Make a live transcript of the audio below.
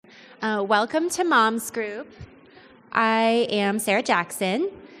Welcome to Mom's Group. I am Sarah Jackson,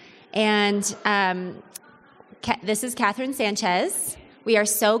 and this is Catherine Sanchez. We are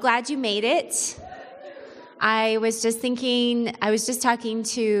so glad you made it. I was just talking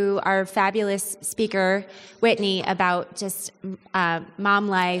to our fabulous speaker, Whitney, about just mom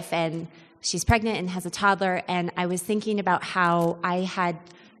life, and she's pregnant and has a toddler, and I was thinking about how I had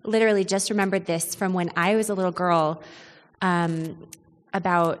literally just remembered this from when I was a little girl,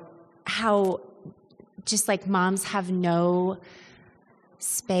 about how just like moms have no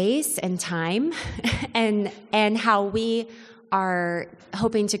space and time and how we are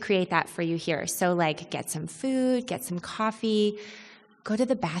hoping to create that for you here. So like get some food, get some coffee, go to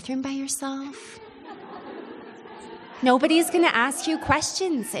the bathroom by yourself. Nobody's going to ask you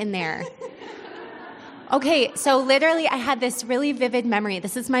questions in there. Okay, so literally I had this really vivid memory.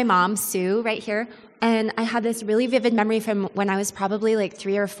 This is my mom, Sue, right here. And I had this really vivid memory from when I was probably like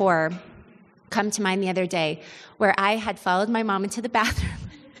 3 or 4, come to mind the other day, where I had followed my mom into the bathroom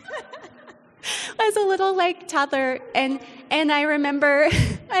as a little like toddler, and I remember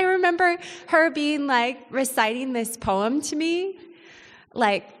her being like reciting this poem to me,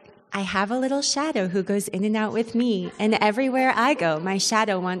 like, I have a little shadow who goes in and out with me, and everywhere I go, my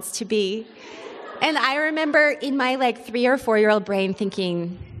shadow wants to be. And I remember in my like 3 or 4-year-old brain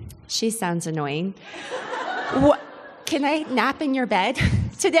thinking, she sounds annoying. Can I nap in your bed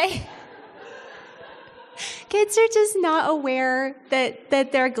today? Kids are just not aware that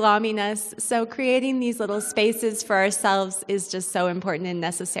they're glomming us. So creating these little spaces for ourselves is just so important and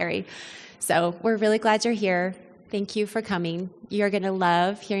necessary. So we're really glad you're here. Thank you for coming. You're going to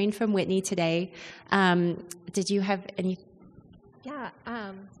love hearing from Whitney today. Did you have any? Yeah.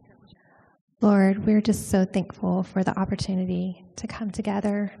 Lord, we're just so thankful for the opportunity to come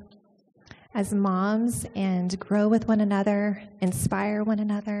together as moms and grow with one another, inspire one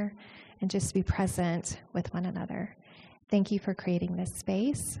another, and just be present with one another. Thank you for creating this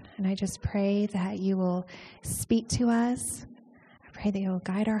space, and I just pray that you will speak to us. I pray that you will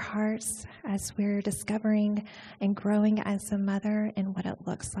guide our hearts as we're discovering and growing as a mother and what it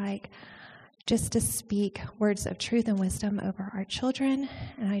looks like just to speak words of truth and wisdom over our children.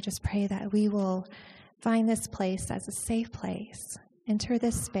 And I just pray that we will find this place as a safe place. Enter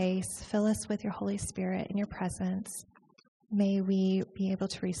this space, fill us with your Holy Spirit and your presence. May we be able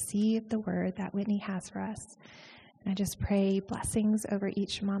to receive the word that Whitney has for us. And I just pray blessings over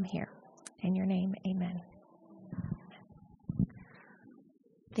each mom here. In your name, amen.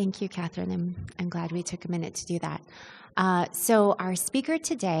 Thank you, Catherine. I'm glad we took a minute to do that. So our speaker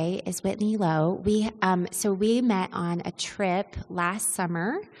today is Whitney Lowe. We met on a trip last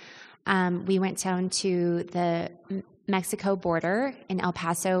summer. We went down to the Mexico border in El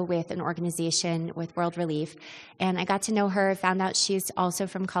Paso with an organization with World Relief, and I got to know her, found out she's also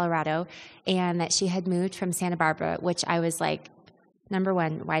from Colorado, and that she had moved from Santa Barbara, which I was like, number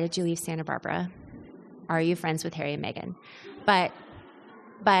one, why did you leave Santa Barbara? Are you friends with Harry and Meghan? But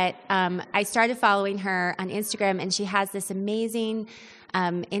I started following her on Instagram, and she has this amazing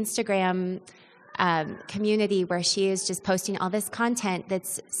Instagram community where she is just posting all this content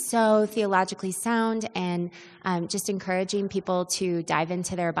that's so theologically sound and just encouraging people to dive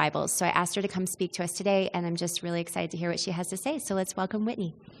into their Bibles. So I asked her to come speak to us today, and I'm just really excited to hear what she has to say. So let's welcome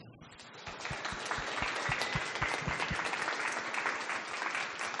Whitney.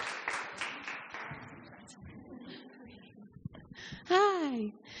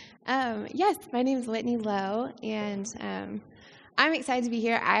 Hi. Yes, my name is Whitney Lowe, and I'm excited to be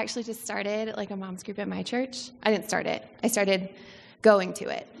here. I actually just started like a mom's group at my church. I didn't start it. I started going to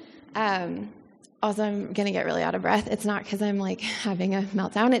it. Also, I'm going to get really out of breath. It's not because I'm like having a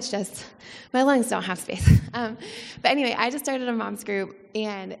meltdown. It's just my lungs don't have space. But anyway, I just started a mom's group,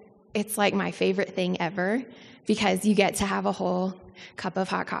 and it's like my favorite thing ever because you get to have a whole cup of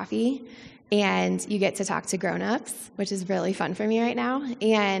hot coffee, and you get to talk to grown-ups, which is really fun for me right now.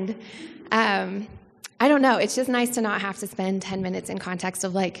 And I don't know, it's just nice to not have to spend 10 minutes in context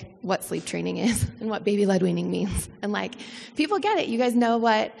of like what sleep training is and what baby-led weaning means. And like, people get it. You guys know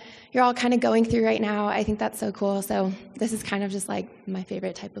what you're all kind of going through right now. I think that's so cool. So this is kind of just like my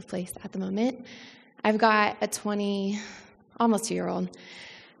favorite type of place at the moment. I've got a almost 2-year-old,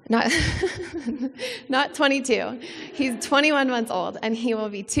 not 22. He's 21 months old, and he will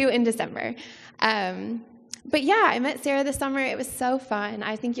be 2 in December. But yeah, I met Sarah this summer. It was so fun.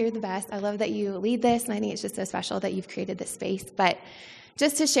 I think you're the best. I love that you lead this, and I think it's just so special that you've created this space. But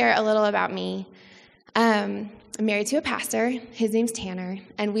just to share a little about me, I'm married to a pastor. His name's Tanner,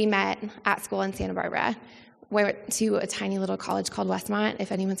 and we met at school in Santa Barbara. We went to a tiny little college called Westmont,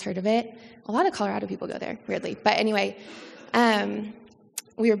 if anyone's heard of it. A lot of Colorado people go there, weirdly. But anyway,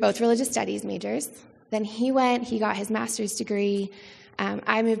 we were both religious studies majors. Then he got his master's degree.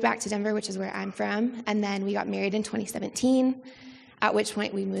 I moved back to Denver, which is where I'm from, and then we got married in 2017, at which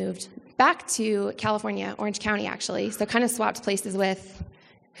point we moved back to California, Orange County, actually. So kind of swapped places with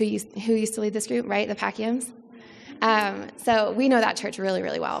who used to lead this group, right? The Packiams. So we know that church really,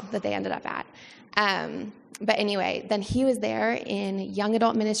 really well that they ended up at. But anyway, then he was there in young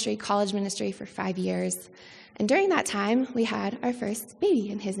adult ministry, college ministry for 5 years. And during that time, we had our first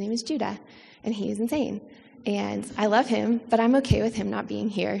baby, and his name is Judah, and he is insane. And I love him, but I'm okay with him not being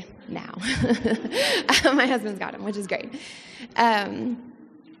here now. My husband's got him, which is great.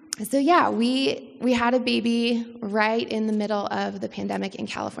 So yeah, we had a baby right in the middle of the pandemic in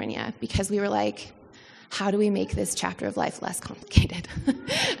California because we were like, how do we make this chapter of life less complicated?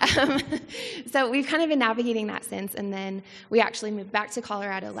 So we've kind of been navigating that since, and then we actually moved back to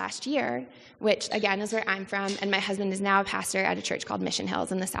Colorado last year, which again is where I'm from, and my husband is now a pastor at a church called Mission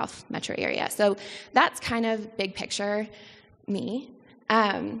Hills in the South Metro area. So that's kind of big picture me.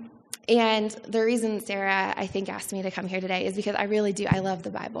 And the reason Sarah, I think, asked me to come here today is because I really do. I love the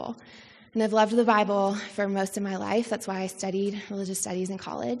Bible. And I've loved the Bible for most of my life. That's why I studied religious studies in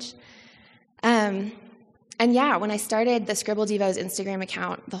college. And yeah, when I started the Scribble Devos Instagram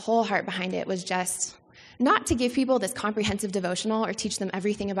account, the whole heart behind it was just not to give people this comprehensive devotional or teach them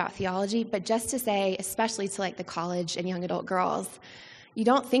everything about theology, but just to say, especially to like the college and young adult girls, you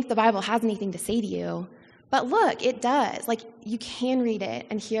don't think the Bible has anything to say to you, but look, it does. Like, you can read it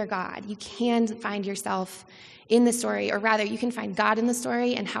and hear God. You can find yourself in the story, or rather, you can find God in the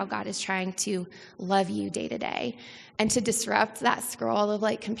story and how God is trying to love you day to day. And to disrupt that scroll of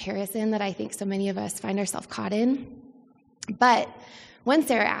like comparison that I think so many of us find ourselves caught in. But when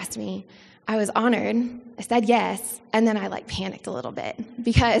Sarah asked me, I was honored. I said yes, and then I like panicked a little bit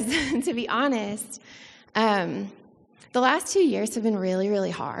because, to be honest, the last 2 years have been really,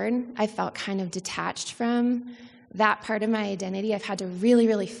 really hard. I felt kind of detached from that part of my identity. I've had to really,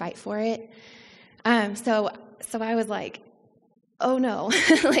 really fight for it. So I was like, oh no,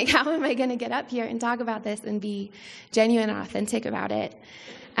 like how am I going to get up here and talk about this and be genuine and authentic about it?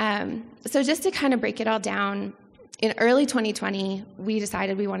 So just to kind of break it all down, in early 2020, we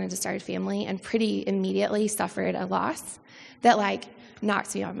decided we wanted to start a family and pretty immediately suffered a loss that like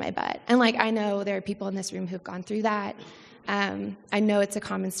knocked me on my butt. And like, I know there are people in this room who've gone through that. I know it's a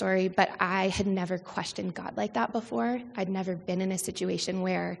common story, but I had never questioned God like that before. I'd never been in a situation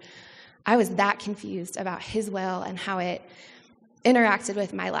where I was that confused about his will and how it interacted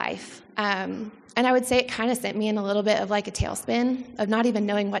with my life. And I would say it kind of sent me in a little bit of like a tailspin of not even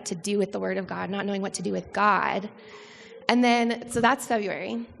knowing what to do with the Word of God, not knowing what to do with God. And then, so that's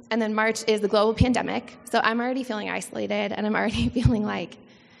February. And then March is the global pandemic. So I'm already feeling isolated, and I'm already feeling like,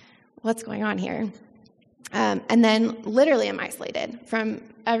 what's going on here? And then literally I'm isolated from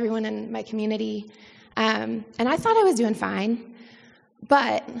everyone in my community. And I thought I was doing fine.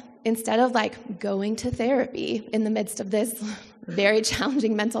 But instead of like going to therapy in the midst of this very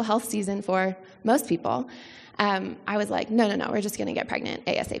challenging mental health season for most people, I was like, no, we're just going to get pregnant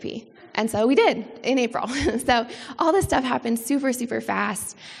ASAP. And so we did in April. So all this stuff happened super, super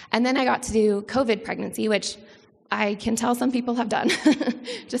fast. And then I got to do COVID pregnancy, which I can tell some people have done,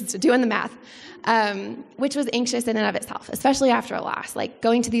 just doing the math, which was anxious in and of itself, especially after a loss. Like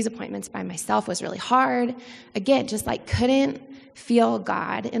going to these appointments by myself was really hard. Again, just like couldn't feel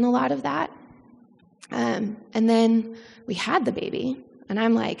God in a lot of that. And then we had the baby, and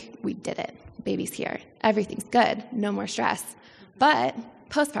I'm like, we did it. Baby's here. Everything's good. No more stress. But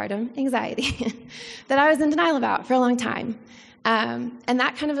postpartum anxiety that I was in denial about for a long time. And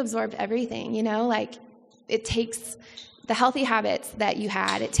that kind of absorbed everything, you know, like it takes the healthy habits that you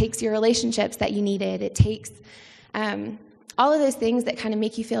had. It takes your relationships that you needed. It takes all of those things that kind of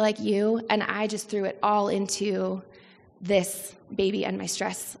make you feel like you. And I just threw it all into this baby and my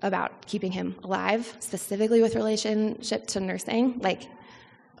stress about keeping him alive, specifically with relationship to nursing. Like,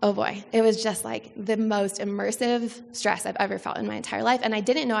 oh boy, it was just like the most immersive stress I've ever felt in my entire life. And I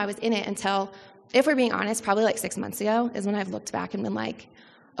didn't know I was in it until, if we're being honest, probably like 6 months ago is when I've looked back and been like,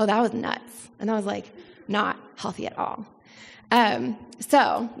 oh, that was nuts. And that was like not healthy at all.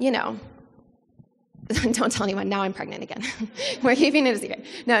 So, you know, don't tell anyone, now I'm pregnant again. We're keeping it a secret.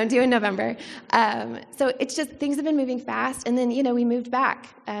 No, I'm due in November. So it's just, things have been moving fast. And then, you know, we moved back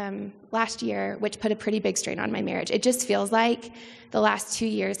last year, which put a pretty big strain on my marriage. It just feels like the last 2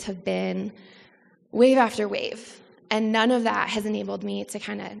 years have been wave after wave. And none of that has enabled me to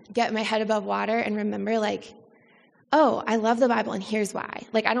kind of get my head above water and remember like, oh, I love the Bible, and here's why.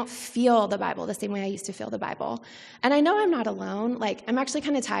 Like, I don't feel the Bible the same way I used to feel the Bible. And I know I'm not alone. Like, I'm actually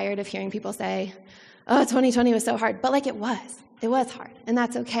kind of tired of hearing people say, oh, 2020 was so hard. But, like, it was. It was hard, and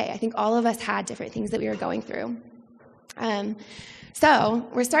that's okay. I think all of us had different things that we were going through. So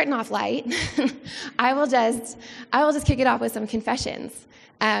we're starting off light. I will just kick it off with some confessions.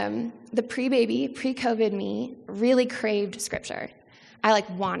 The pre-baby, pre-COVID me really craved Scripture. I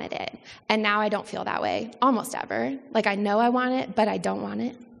wanted it, and now I don't feel that way almost ever. I know I want it, but I don't want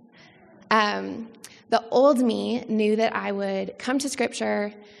it. The old me knew that I would come to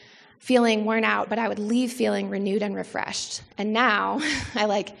Scripture feeling worn out, but I would leave feeling renewed and refreshed. And now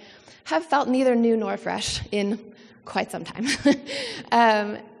I have felt neither new nor fresh in quite some time.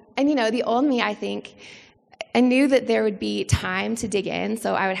 The old me, I think, I knew that there would be time to dig in,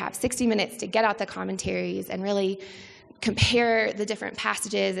 so I would have 60 minutes to get out the commentaries and really compare the different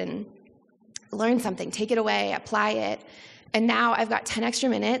passages and learn something, take it away, apply it. And now I've got 10 extra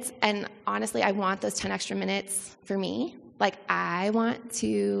minutes, and honestly, I want those 10 extra minutes for me. I want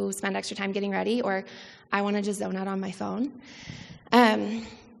to spend extra time getting ready, or I want to just zone out on my phone. And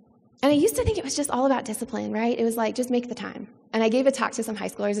I used to think it was just all about discipline, right? It was just make the time. And I gave a talk to some high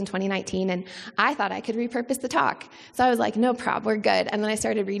schoolers in 2019, and I thought I could repurpose the talk. So I was like, no prob, we're good. And then I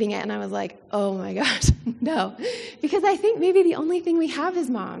started reading it, and I was like, oh my gosh, no. Because I think maybe the only thing we have as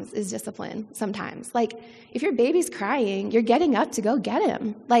moms is discipline sometimes. If your baby's crying, you're getting up to go get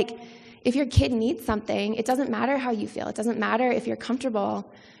him. If your kid needs something, it doesn't matter how you feel. It doesn't matter if you're comfortable.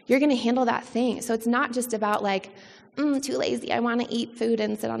 You're going to handle that thing. So it's not just about too lazy, I want to eat food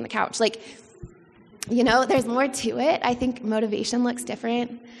and sit on the couch. There's more to it. I think motivation looks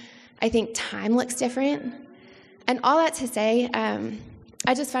different. I think time looks different. And all that to say,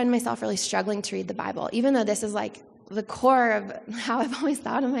 I just find myself really struggling to read the Bible, even though this is the core of how I've always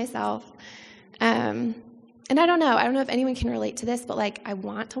thought of myself. And I don't know if anyone can relate to this, but I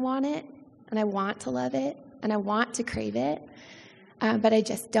want it, and I want to love it, and I want to crave it, but I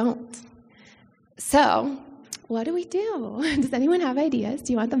just don't. So what do we do? Does anyone have ideas?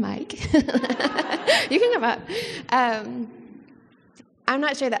 Do you want the mic? You can come up. I'm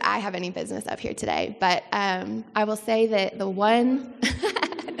not sure that I have any business up here today, but I will say that the one,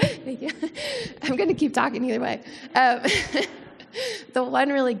 thank you. I'm going to keep talking either way. The one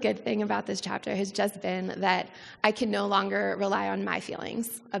really good thing about this chapter has just been that I can no longer rely on my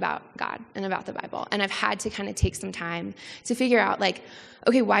feelings about God and about the Bible. And I've had to kind of take some time to figure out,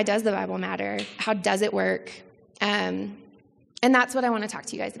 okay, why does the Bible matter? How does it work? And that's what I want to talk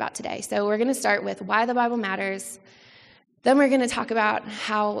to you guys about today. So we're going to start with why the Bible matters. Then we're going to talk about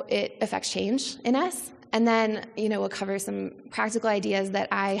how it affects change in us. And then, we'll cover some practical ideas that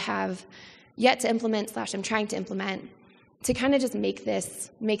I have yet to implement / I'm trying to implement to kind of just make this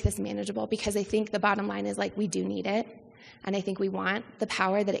manageable, because I think the bottom line is we do need it, and I think we want the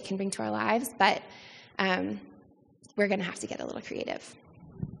power that it can bring to our lives, but we're going to have to get a little creative.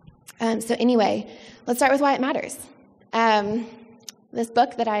 So anyway, let's start with why it matters. This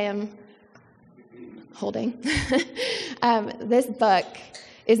book that I am holding, this book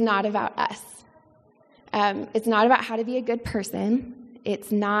is not about us. It's not about how to be a good person.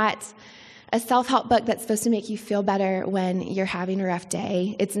 It's not a self-help book that's supposed to make you feel better when you're having a rough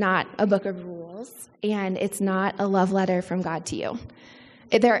day. It's not a book of rules, and it's not a love letter from God to you.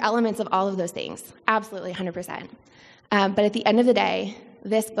 There are elements of all of those things, absolutely 100%. But at the end of the day,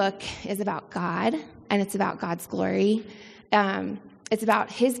 this book is about God, and it's about God's glory. It's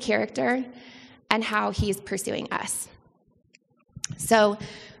about his character and how he's pursuing us. So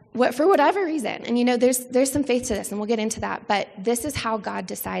for whatever reason, and there's some faith to this, and we'll get into that, but this is how God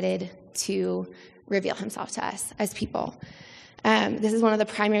decided to reveal himself to us as people. This is one of the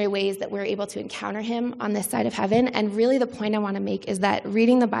primary ways that we're able to encounter him on this side of heaven, and really the point I want to make is that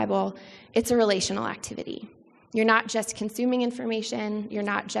reading the Bible, it's a relational activity. You're not just consuming information, you're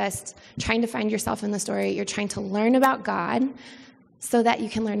not just trying to find yourself in the story, you're trying to learn about God so that you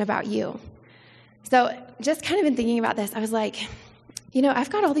can learn about you. So just kind of been thinking about this, I was like, I've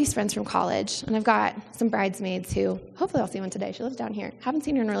got all these friends from college, and I've got some bridesmaids who, hopefully I'll see one today. She lives down here. Haven't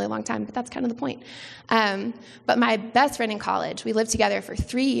seen her in a really long time, but that's kind of the point. But my best friend in college, we lived together for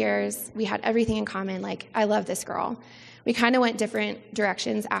 3 years. We had everything in common. I love this girl. We kind of went different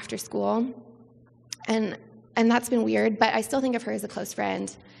directions after school, and that's been weird, but I still think of her as a close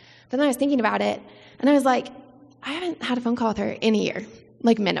friend. But then I was thinking about it, and I was like, I haven't had a phone call with her in a year,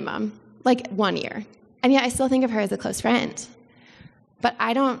 minimum, 1 year. And yet I still think of her as a close friend. But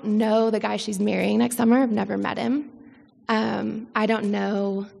I don't know the guy she's marrying next summer. I've never met him. I don't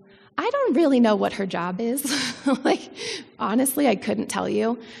really know what her job is. Honestly, I couldn't tell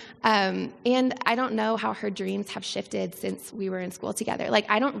you. And I don't know how her dreams have shifted since we were in school together.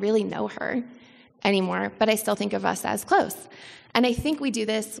 I don't really know her anymore, but I still think of us as close. And I think we do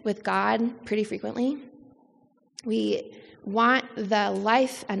this with God pretty frequently. We want the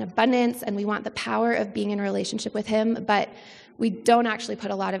life and abundance, and we want the power of being in a relationship with him, but we don't actually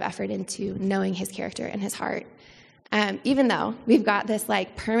put a lot of effort into knowing his character and his heart. Even though we've got this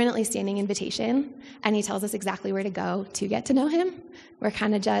like permanently standing invitation, and he tells us exactly where to go to get to know him, we're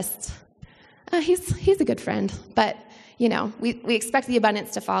kind of just, he's a good friend. But, we expect the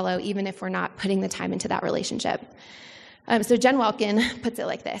abundance to follow even if we're not putting the time into that relationship. So Jen Welkin puts it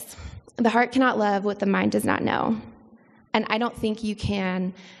like this: the heart cannot love what the mind does not know. And I don't think you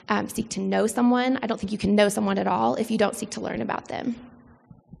can seek to know someone. I don't think you can know someone at all if you don't seek to learn about them.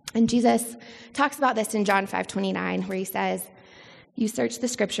 And Jesus talks about this in John 5:29, where he says, "You search the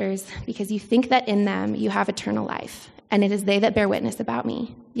scriptures because you think that in them you have eternal life, and it is they that bear witness about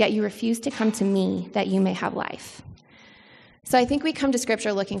me. Yet you refuse to come to me that you may have life." So I think we come to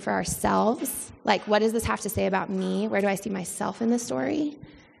scripture looking for ourselves. Like, what does this have to say about me? Where do I see myself in this story?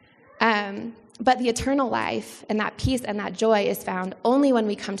 But the eternal life and that peace and that joy is found only when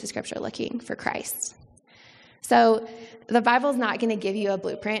we come to scripture looking for Christ. So the Bible's not going to give you a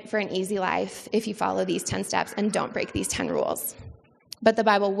blueprint for an easy life if you follow these 10 steps and don't break these 10 rules. But the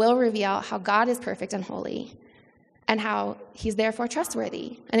Bible will reveal how God is perfect and holy and how he's therefore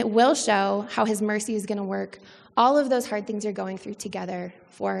trustworthy. And it will show how his mercy is going to work all of those hard things you're going through together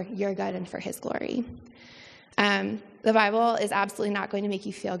for your good and for his glory. The Bible is absolutely not going to make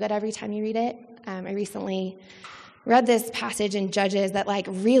you feel good every time you read it. I recently read this passage in Judges that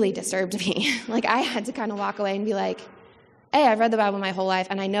really disturbed me. I had to kind of walk away and be like, hey, I've read the Bible my whole life,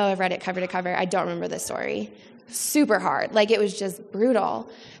 and I know I've read it cover to cover. I don't remember this story. Super hard. It was just brutal.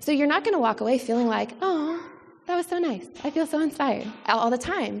 So you're not going to walk away feeling like, oh, that was so nice. I feel so inspired all the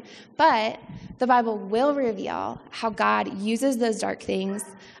time. But the Bible will reveal how God uses those dark things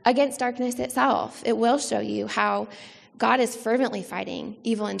against darkness itself. It will show you how God is fervently fighting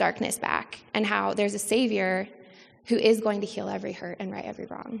evil and darkness back, and how there's a Savior who is going to heal every hurt and right every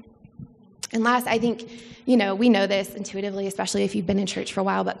wrong. And last, I think, we know this intuitively, especially if you've been in church for a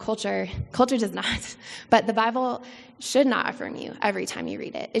while, but culture does not. But the Bible should not affirm you every time you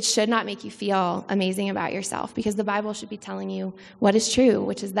read it. It should not make you feel amazing about yourself, because the Bible should be telling you what is true,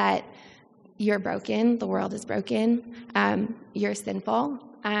 which is that you're broken, the world is broken, you're sinful.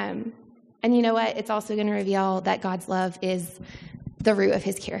 And you know what? It's also going to reveal that God's love is the root of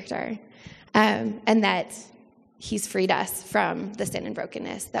his character, and that he's freed us from the sin and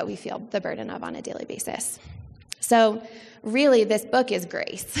brokenness that we feel the burden of on a daily basis. So really, this book is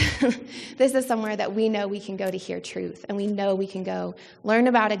grace. This is somewhere that we know we can go to hear truth, and we know we can go learn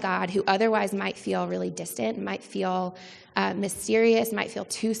about a God who otherwise might feel really distant, might feel mysterious, might feel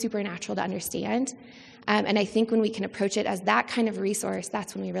too supernatural to understand. And I think when we can approach it as that kind of resource,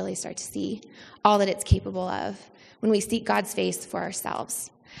 that's when we really start to see all that it's capable of, when we seek God's face for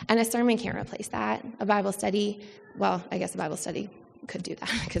ourselves. And a sermon can't replace that. A Bible study, well, I guess a Bible study could do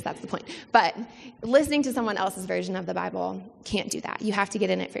that, because that's the point. But listening to someone else's version of the Bible can't do that. You have to get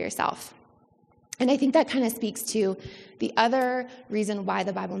in it for yourself. And I think that kind of speaks to the other reason why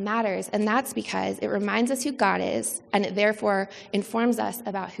the Bible matters, and that's because it reminds us who God is, and it therefore informs us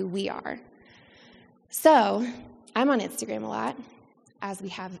about who we are. So I'm on Instagram a lot, as we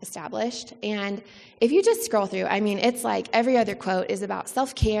have established, and if you just scroll through, it's like every other quote is about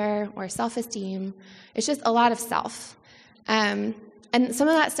self-care or self-esteem. It's just a lot of self. And some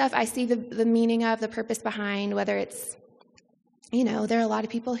of that stuff I see the meaning of, the purpose behind, whether it's, there are a lot of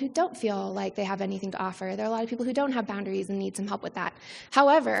people who don't feel like they have anything to offer. There are a lot of people who don't have boundaries and need some help with that.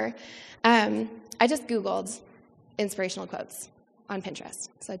 However, I just Googled inspirational quotes on Pinterest,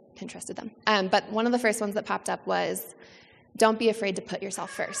 so I Pinterested them. But one of the first ones that popped up was, don't be afraid to put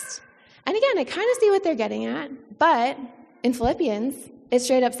yourself first. And again, I kind of see what they're getting at, but in Philippians, it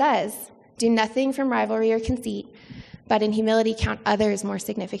straight up says, do nothing from rivalry or conceit, but in humility count others more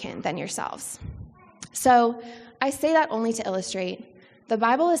significant than yourselves. So I say that only to illustrate the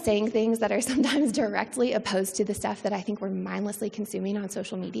Bible is saying things that are sometimes directly opposed to the stuff that I think we're mindlessly consuming on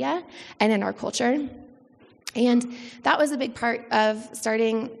social media and in our culture. And that was a big part of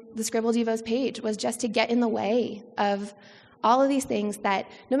starting the Scribble Devos page, was just to get in the way of all of these things that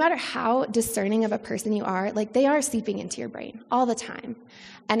no matter how discerning of a person you are, they are seeping into your brain all the time.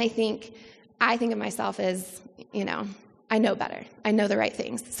 And I think of myself as, I know better. I know the right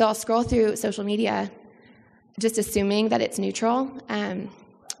things. So I'll scroll through social media just assuming that it's neutral,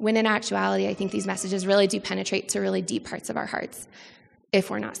 when in actuality, I think these messages really do penetrate to really deep parts of our hearts. if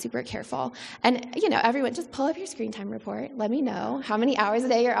we're not super careful. And, everyone, just pull up your screen time report. Let me know how many hours a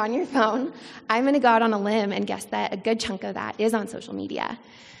day you're on your phone. I'm going to go out on a limb and guess that a good chunk of that is on social media.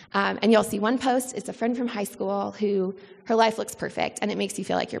 And you'll see one post. It's a friend from high school who her life looks perfect, and it makes you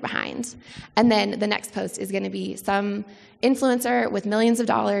feel like you're behind. And then the next post is going to be some influencer with millions of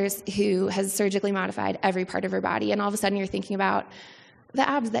dollars who has surgically modified every part of her body, and all of a sudden you're thinking about the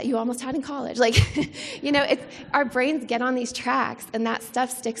abs that you almost had in college. It's our brains get on these tracks, and that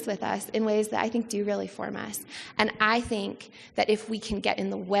stuff sticks with us in ways that I think do really form us. And I think that if we can get in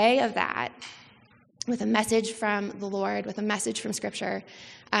the way of that with a message from the Lord, with a message from Scripture,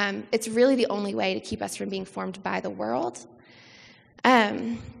 it's really the only way to keep us from being formed by the world.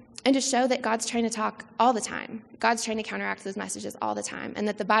 And to show that God's trying to talk all the time. God's trying to counteract those messages all the time, and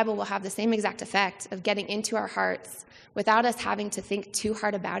that the Bible will have the same exact effect of getting into our hearts without us having to think too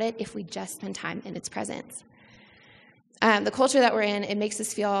hard about it if we just spend time in its presence. The culture that we're in, it makes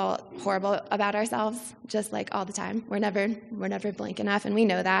us feel horrible about ourselves, just like all the time. We're never blank enough, and we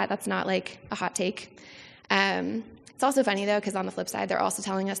know that. That's not like a hot take. It's also funny, though, because on the flip side, they're also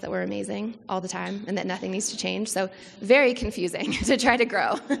telling us that we're amazing all the time and that nothing needs to change. So very confusing to try to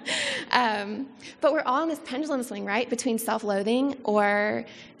grow. But we're all in this pendulum swing, right, between self-loathing or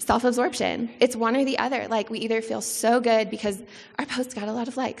self-absorption. It's one or the other. Like, we either feel so good because our post got a lot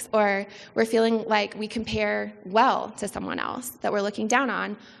of likes, or we're feeling like we compare well to someone else that we're looking down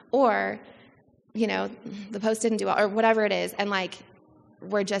on, or, the post didn't do well, or whatever it is. And,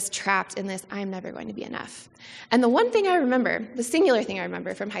 we're just trapped in this, I'm never going to be enough. And the one thing I remember, the singular thing I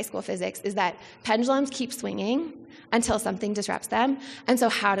remember from high school physics, is that pendulums keep swinging until something disrupts them. And so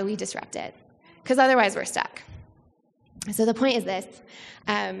how do we disrupt it? Because otherwise we're stuck. So the point is this.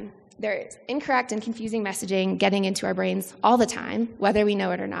 There's incorrect and confusing messaging getting into our brains all the time, whether we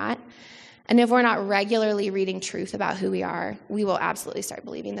know it or not. And if we're not regularly reading truth about who we are, we will absolutely start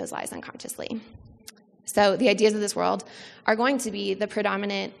believing those lies unconsciously. So the ideas of this world are going to be the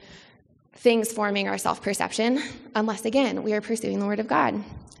predominant things forming our self-perception, unless, again, we are pursuing the Word of God.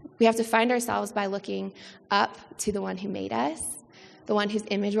 We have to find ourselves by looking up to the one who made us, the one whose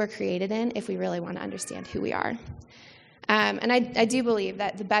image we're created in, if we really want to understand who we are. And I do believe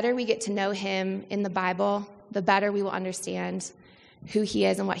that the better we get to know him in the Bible, the better we will understand who he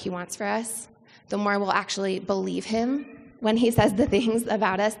is and what he wants for us, the more we'll actually believe him when he says the things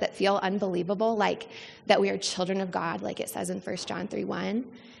about us that feel unbelievable, like that we are children of God, like it says in 1 John 3:1,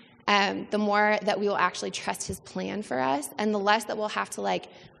 the more that we will actually trust his plan for us, and the less that we'll have to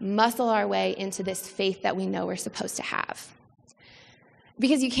muscle our way into this faith that we know we're supposed to have.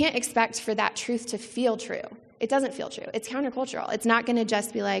 Because you can't expect for that truth to feel true. It doesn't feel true. It's countercultural. It's not going to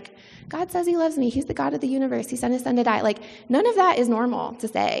just be like, God says he loves me. He's the God of the universe. He sent his son to die. None of that is normal to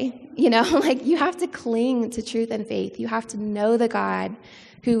say, you have to cling to truth and faith. You have to know the God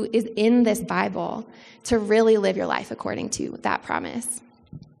who is in this Bible to really live your life according to that promise.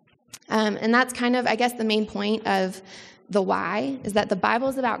 And that's kind of, I guess, the main point of the why, is that the Bible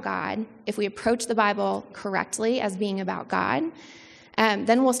is about God. If we approach the Bible correctly as being about God,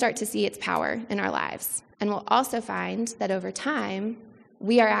 then we'll start to see its power in our lives. And we'll also find that over time,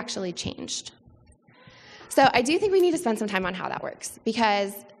 we are actually changed. So I do think we need to spend some time on how that works,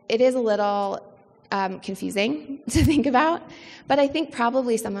 because it is a little confusing to think about. But I think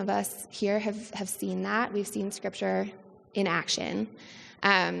probably some of us here have seen that. We've seen Scripture in action.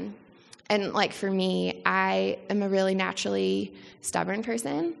 And for me, I am a really naturally stubborn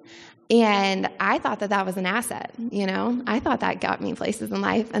person. And I thought that was an asset, I thought that got me places in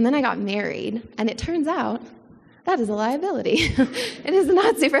life. And then I got married, and it turns out that is a liability. It is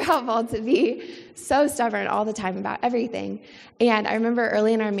not super helpful to be so stubborn all the time about everything. And I remember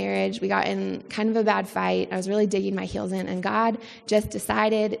early in our marriage, we got in kind of a bad fight. I was really digging my heels in, and God just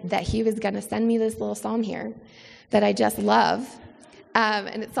decided that he was going to send me this little psalm here that I just love.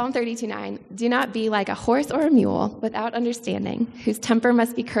 And it's Psalm 32:9. Do not be like a horse or a mule without understanding, whose temper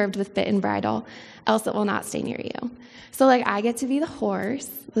must be curbed with bit and bridle, else it will not stay near you. So I get to be the horse.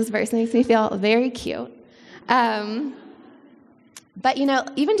 This verse makes me feel very cute. But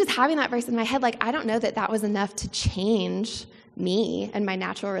even just having that verse in my head, I don't know that was enough to change me and my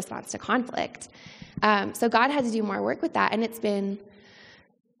natural response to conflict. So God had to do more work with that. And it's been,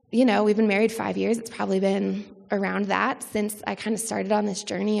 we've been married 5 years. It's probably been around that since I kind of started on this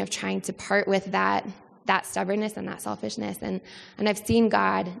journey of trying to part with that stubbornness and that selfishness. And I've seen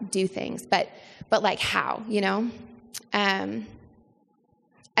God do things, but how,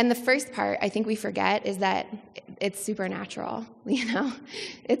 And the first part I think we forget is that it's supernatural,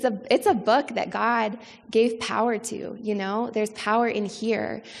 It's a book that God gave power to, There's power in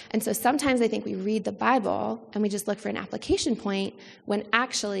here. And so sometimes I think we read the Bible and we just look for an application point when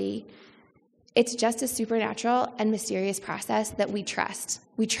actually it's just a supernatural and mysterious process that we trust.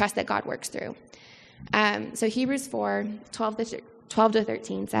 We trust that God works through. So Hebrews 4, 12 to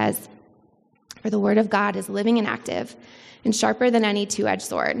 13 says, "For the word of God is living and active, and sharper than any two-edged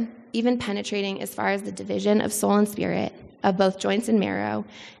sword, even penetrating as far as the division of soul and spirit, of both joints and marrow,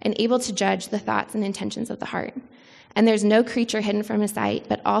 and able to judge the thoughts and intentions of the heart. And there's no creature hidden from his sight,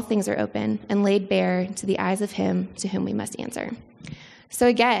 but all things are open and laid bare to the eyes of him to whom we must answer." So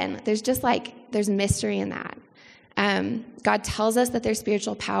again, there's mystery in that. God tells us that there's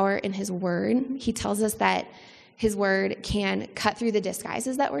spiritual power in his word. He tells us that his word can cut through the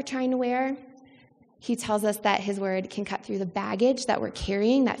disguises that we're trying to wear. He tells us that his word can cut through the baggage that we're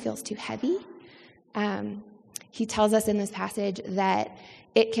carrying that feels too heavy. He tells us in this passage that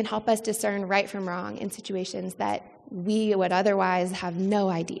it can help us discern right from wrong in situations that we would otherwise have no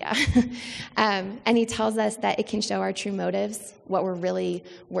idea. And he tells us that it can show our true motives, what we're really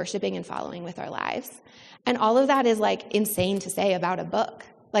worshiping and following with our lives. And all of that is insane to say about a book.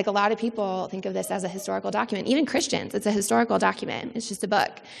 A lot of people think of this as a historical document. Even Christians, it's a historical document. It's just a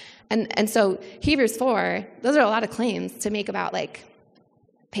book. And so Hebrews 4, those are a lot of claims to make about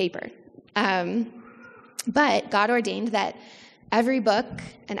paper. But God ordained that every book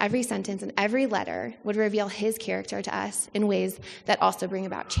and every sentence and every letter would reveal his character to us in ways that also bring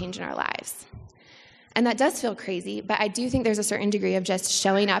about change in our lives. And that does feel crazy, but I do think there's a certain degree of just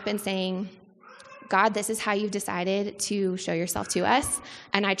showing up and saying, God, this is how you've decided to show yourself to us,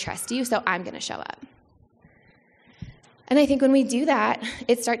 and I trust you, so I'm going to show up. And I think when we do that,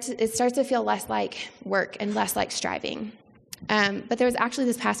 it starts to feel less like work and less like striving. But there was actually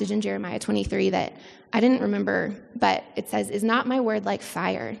this passage in Jeremiah 23 that I didn't remember, but it says, "Is not my word like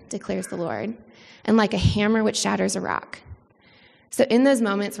fire, declares the Lord, and like a hammer which shatters a rock?" So in those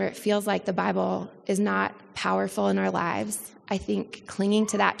moments where it feels like the Bible is not powerful in our lives, I think clinging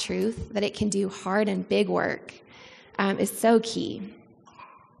to that truth, that it can do hard and big work, is so key.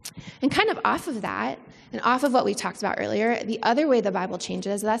 And kind of off of that, and off of what we talked about earlier, the other way the Bible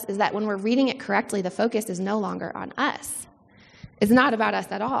changes us is that when we're reading it correctly, the focus is no longer on us. It's not about us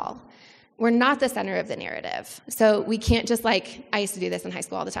at all. We're not the center of the narrative. So we can't just I used to do this in high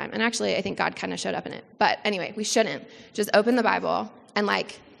school all the time. And actually, I think God kind of showed up in it. But anyway, we shouldn't just open the Bible and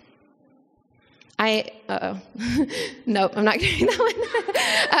nope, I'm not getting that one.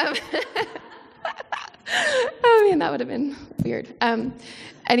 Oh man, that would have been weird.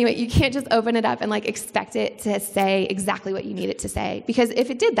 Anyway, you can't just open it up and expect it to say exactly what you need it to say. Because if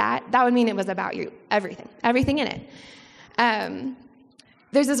it did that, that would mean it was about you, everything in it.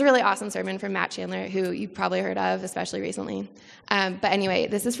 There's this really awesome sermon from Matt Chandler, who you've probably heard of, especially recently. But anyway,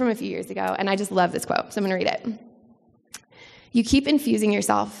 this is from a few years ago, and I just love this quote, so I'm going to read it. "You keep infusing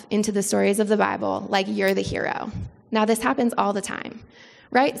yourself into the stories of the Bible like you're the hero. Now, this happens all the time,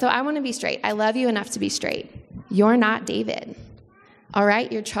 right? So I want to be straight. I love you enough to be straight. You're not David, all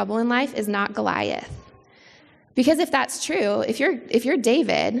right? Your trouble in life is not Goliath. Because if that's true, if you're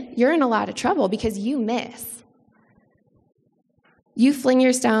David, you're in a lot of trouble because you miss. You fling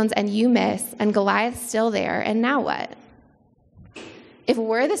your stones and you miss, and Goliath's still there, and now what? If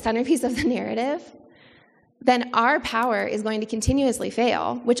we're the centerpiece of the narrative, then our power is going to continuously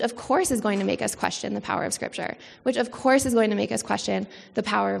fail, which of course is going to make us question the power of Scripture, which of course is going to make us question the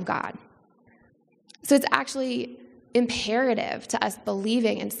power of God. So it's actually imperative to us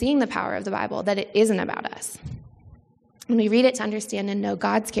believing and seeing the power of the Bible that it isn't about us. When we read it to understand and know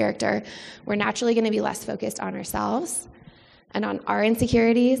God's character, we're naturally going to be less focused on ourselves and on our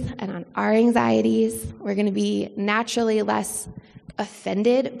insecurities and on our anxieties. We're going to be naturally less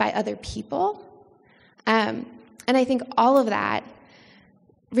offended by other people. And I think all of that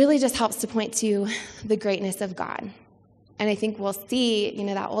really just helps to point to the greatness of God. And I think we'll see,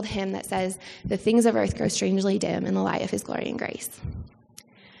 that old hymn that says, "The things of earth grow strangely dim in the light of his glory and grace."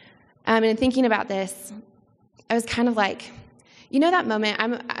 And in thinking about this, I was kind of that moment,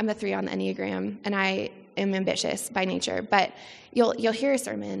 I'm a 3 on the Enneagram, and I am ambitious by nature, but you'll hear a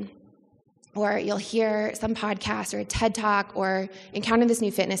sermon, or you'll hear some podcast or a TED Talk, or encounter this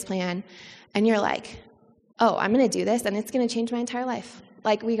new fitness plan, and you're like, oh, I'm going to do this, and it's going to change my entire life.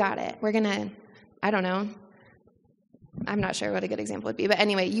 We got it. We're going to, I don't know. I'm not sure what a good example would be, but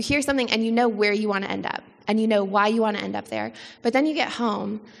anyway, you hear something, and you know where you want to end up, and you know why you want to end up there. But then you get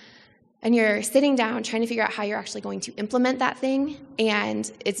home, and you're sitting down trying to figure out how you're actually going to implement that thing,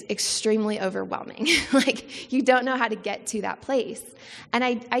 and it's extremely overwhelming. Like, you don't know how to get to that place. And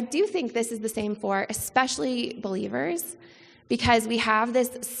I do think this is the same for especially believers, because we have this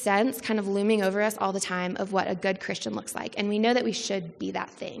sense kind of looming over us all the time of what a good Christian looks like, and we know that we should be that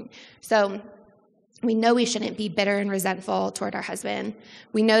thing. So we know we shouldn't be bitter and resentful toward our husband.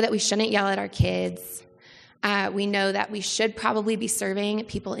 We know that we shouldn't yell at our kids. We know that we should probably be serving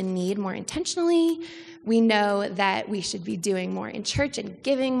people in need more intentionally. We know that we should be doing more in church and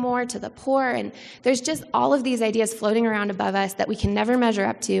giving more to the poor. And there's just all of these ideas floating around above us that we can never measure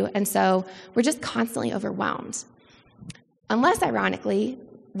up to. And so we're just constantly overwhelmed. Unless, ironically,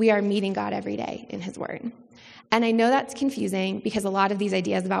 we are meeting God every day in his word. And I know that's confusing because a lot of these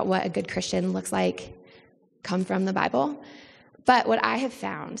ideas about what a good Christian looks like come from the Bible. But what I have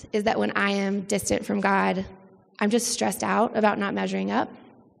found is that when I am distant from God, I'm just stressed out about not measuring up.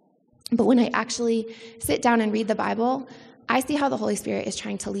 But when I actually sit down and read the Bible, I see how the Holy Spirit is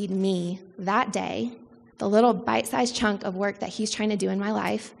trying to lead me that day, the little bite-sized chunk of work that he's trying to do in my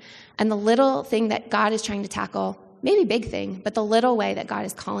life, and the little thing that God is trying to tackle, maybe big thing, but the little way that God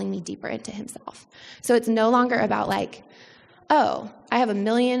is calling me deeper into himself. So it's no longer about like, oh, I have 1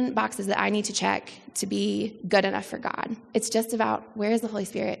 million boxes that I need to check to be good enough for God. It's just about, where is the Holy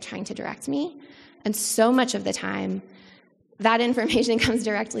Spirit trying to direct me? And so much of the time, that information comes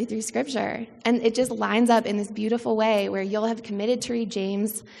directly through Scripture. And it just lines up in this beautiful way where you'll have committed to read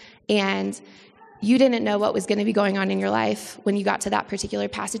James, and you didn't know what was going to be going on in your life when you got to that particular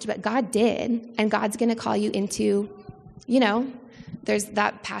passage, but God did. And God's going to call you into, there's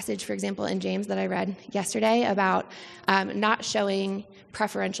that passage, for example, in James that I read yesterday about not showing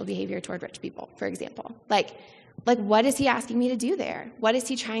preferential behavior toward rich people, for example. Like, what is he asking me to do there? What is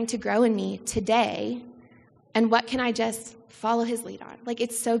he trying to grow in me today? And what can I just follow his lead on? Like,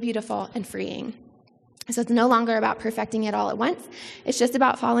 it's so beautiful and freeing. So it's no longer about perfecting it all at once. It's just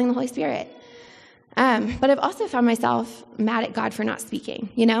about following the Holy Spirit. But I've also found myself mad at God for not speaking,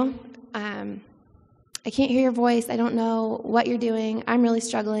 I can't hear your voice. I don't know what you're doing. I'm really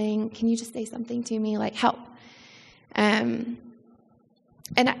struggling. Can you just say something to me? Like, help. And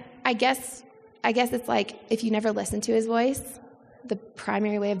I guess it's like, if you never listen to his voice, the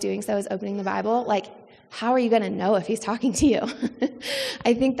primary way of doing so is opening the Bible. Like, how are you going to know if he's talking to you?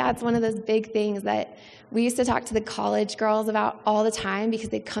 I think that's one of those big things that we used to talk to the college girls about all the time, because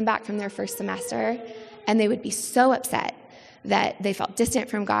they'd come back from their first semester and they would be so upset that they felt distant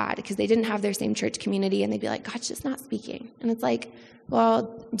from God because they didn't have their same church community, and they'd be like, God's just not speaking. And it's like,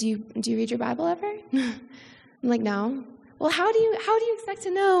 well, do you read your Bible ever? I'm like, no. Well, how do you expect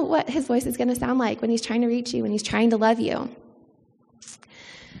to know what his voice is going to sound like when he's trying to reach you, when he's trying to love you?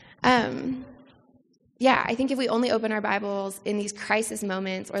 Yeah, I think if we only open our Bibles in these crisis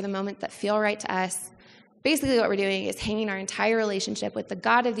moments, or the moments that feel right to us, basically what we're doing is hanging our entire relationship with the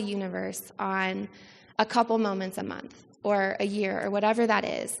God of the universe on a couple moments a month or a year or whatever that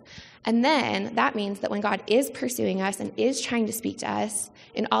is. And then that means that when God is pursuing us and is trying to speak to us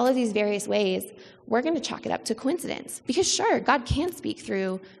in all of these various ways, we're going to chalk it up to coincidence. Because sure, God can speak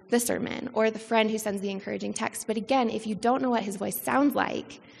through the sermon or the friend who sends the encouraging text. But again, if you don't know what his voice sounds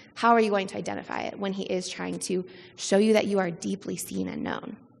like, how are you going to identify it when he is trying to show you that you are deeply seen and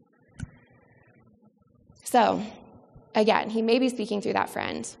known? So, again, he may be speaking through that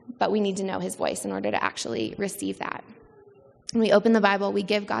friend, but we need to know his voice in order to actually receive that. When we open the Bible, we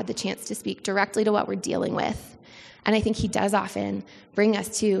give God the chance to speak directly to what we're dealing with. And I think he does often bring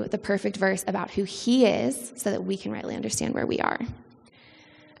us to the perfect verse about who he is so that we can rightly understand where we are.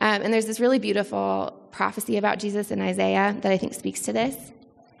 And there's this really beautiful prophecy about Jesus in Isaiah that I think speaks to this.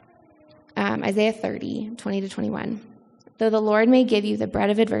 Isaiah 30, 20 to 21. Though the Lord may give you the bread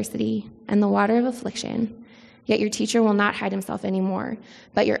of adversity and the water of affliction, yet your teacher will not hide himself anymore,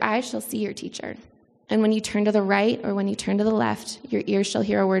 but your eyes shall see your teacher. And when you turn to the right or when you turn to the left, your ears shall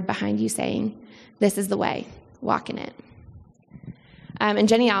hear a word behind you saying, this is the way, walk in it. And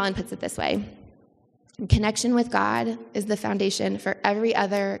Jenny Allen puts it this way: connection with God is the foundation for every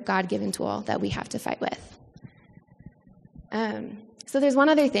other God-given tool that we have to fight with. So there's one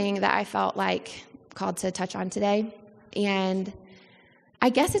other thing that I felt like called to touch on today, and I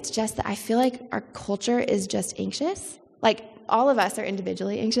guess it's just that I feel like our culture is just anxious. Like, all of us are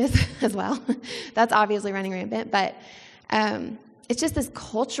individually anxious as well. That's obviously running rampant, but it's just this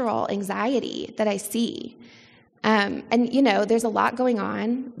cultural anxiety that I see. And, there's a lot going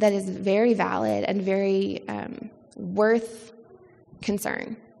on that is very valid and very worth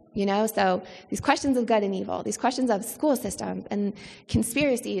concern. So these questions of good and evil, these questions of school systems and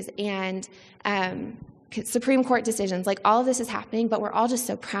conspiracies and Supreme Court decisions, like all of this is happening, but we're all just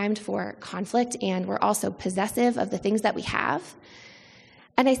so primed for conflict, and we're also possessive of the things that we have.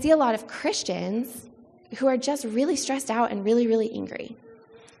 And I see a lot of Christians who are just really stressed out and really, really angry.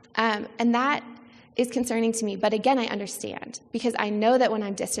 And that is concerning to me. But again, I understand, because I know that when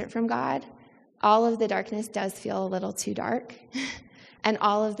I'm distant from God, all of the darkness does feel a little too dark. And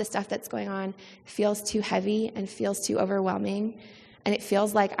all of the stuff that's going on feels too heavy and feels too overwhelming. And it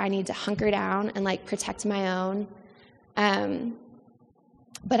feels like I need to hunker down and like protect my own.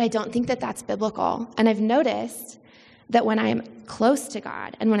 But I don't think that that's biblical. And I've noticed that when I'm close to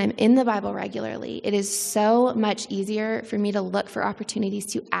God and when I'm in the Bible regularly, it is so much easier for me to look for opportunities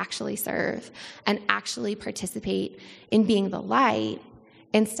to actually serve and actually participate in being the light,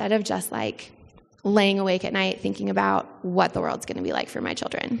 instead of just like laying awake at night thinking about what the world's going to be like for my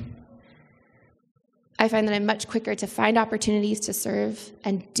children. I find that I'm much quicker to find opportunities to serve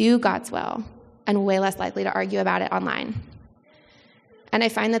and do God's will, and way less likely to argue about it online. And I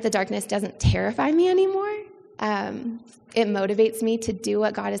find that the darkness doesn't terrify me anymore. It motivates me to do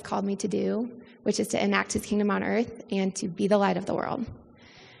what God has called me to do, which is to enact his kingdom on earth and to be the light of the world.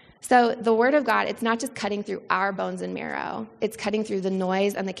 So the word of God, it's not just cutting through our bones and marrow. It's cutting through the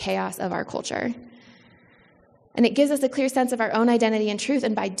noise and the chaos of our culture. And it gives us a clear sense of our own identity and truth.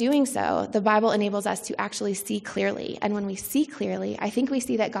 And by doing so, the Bible enables us to actually see clearly. And when we see clearly, I think we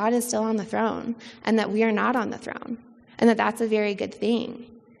see that God is still on the throne and that we are not on the throne, and that that's a very good thing.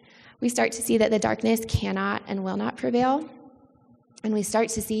 We start to see that the darkness cannot and will not prevail. And we start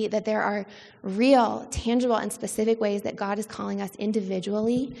to see that there are real, tangible, and specific ways that God is calling us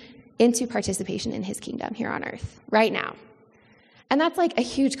individually into participation in his kingdom here on earth right now. And that's like a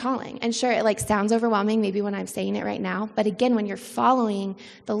huge calling. And sure, it like sounds overwhelming maybe when I'm saying it right now. But again, when you're following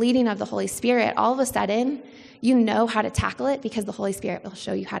the leading of the Holy Spirit, all of a sudden, you know how to tackle it because the Holy Spirit will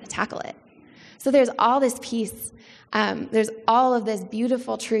show you how to tackle it. So there's all this peace. There's all of this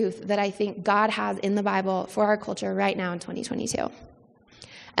beautiful truth that I think God has in the Bible for our culture right now in 2022.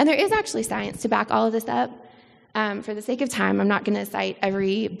 And there is actually science to back all of this up. For the sake of time, I'm not going to cite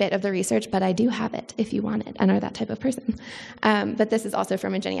every bit of the research, but I do have it if you want it and are that type of person. But this is also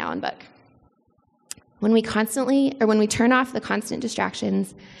from a Jenny Allen book. When we turn off the constant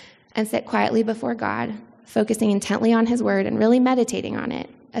distractions and sit quietly before God, focusing intently on his word and really meditating on it,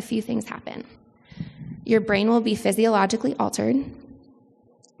 a few things happen. Your brain will be physiologically altered.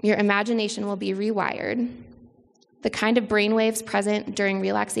 Your imagination will be rewired. The kind of brain waves present during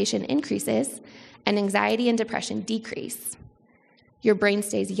relaxation increases, and anxiety and depression decrease. Your brain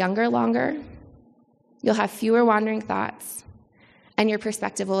stays younger longer. You'll have fewer wandering thoughts, and your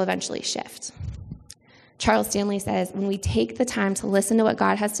perspective will eventually shift. Charles Stanley says, when we take the time to listen to what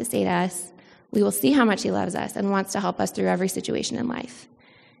God has to say to us, we will see how much he loves us and wants to help us through every situation in life.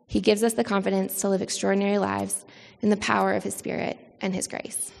 He gives us the confidence to live extraordinary lives in the power of his Spirit and his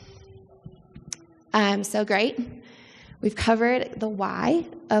grace. So great. We've covered the why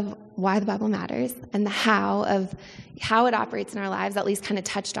of why the Bible matters and the how of how it operates in our lives, at least kind of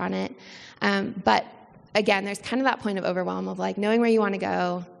touched on it. But again, there's kind of that point of overwhelm of like knowing where you want to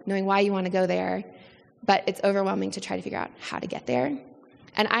go, knowing why you want to go there, but it's overwhelming to try to figure out how to get there.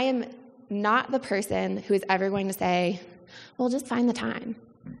 And I am not the person who is ever going to say, well, just find the time.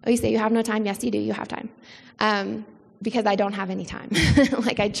 Oh, you say you have no time? Yes, you do. You have time. Because I don't have any time.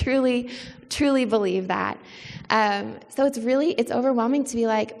 Like I truly, truly believe that. So it's overwhelming to be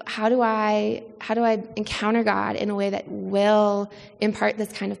like, how do I encounter God in a way that will impart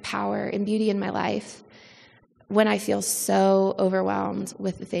this kind of power and beauty in my life when I feel so overwhelmed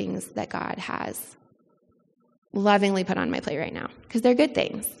with the things that God has lovingly put on my plate right now? Because they're good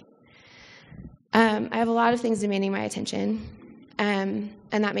things. I have a lot of things demanding my attention.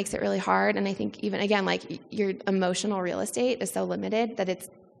 And that makes it really hard. And I think even, again, like your emotional real estate is so limited that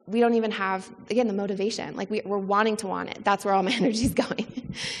we don't even have, again, the motivation. Like we're wanting to want it. That's where all my energy is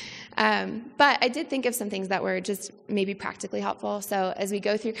going. But I did think of some things that were just maybe practically helpful. So as we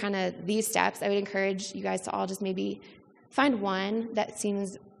go through kind of these steps, I would encourage you guys to all just maybe find one that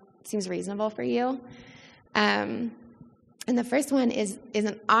seems reasonable for you. And the first one is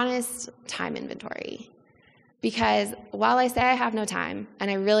an honest time inventory. Because while I say I have no time,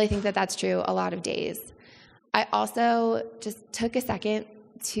 and I really think that that's true a lot of days, I also just took a second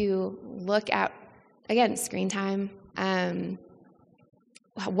to look at, again, screen time,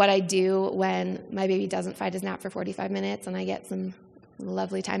 what I do when my baby doesn't fight his nap for 45 minutes and I get some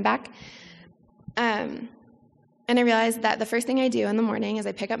lovely time back. And I realized that the first thing I do in the morning is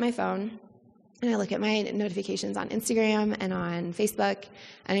I pick up my phone and I look at my notifications on Instagram and on Facebook,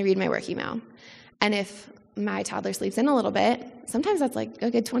 and I read my work email. And if my toddler sleeps in a little bit, sometimes that's like a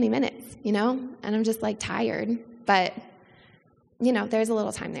good 20 minutes, and I'm just like tired, but there's a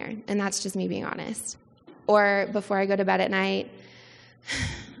little time there, and that's just me being honest. Or before I go to bed at night,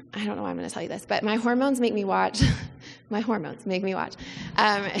 I don't know why I'm going to tell you this, but my hormones make me watch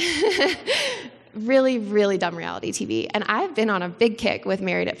really, really dumb reality TV. And I've been on a big kick with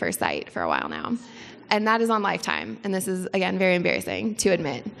Married at First Sight for a while now. And that is on Lifetime. And this is, again, very embarrassing to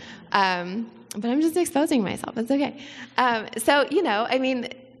admit. But I'm just exposing myself. It's okay. So,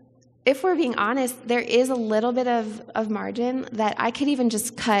 if we're being honest, there is a little bit of margin that I could even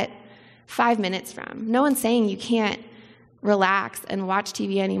just cut 5 minutes from. No one's saying you can't relax and watch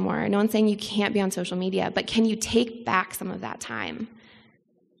TV anymore. No one's saying you can't be on social media. But can you take back some of that time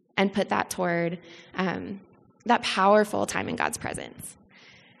and put that toward that powerful time in God's presence?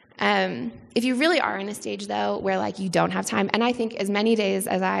 If you really are in a stage, though, where you don't have time, and I think as many days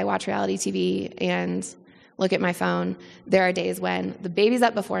as I watch reality TV and look at my phone, there are days when the baby's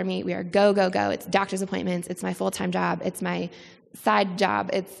up before me, we are go, go, go. It's doctor's appointments, it's my full-time job, it's my side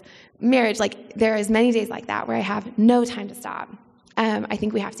job, it's marriage. There are as many days like that where I have no time to stop. I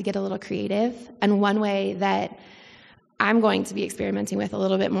think we have to get a little creative, and one way that I'm going to be experimenting with a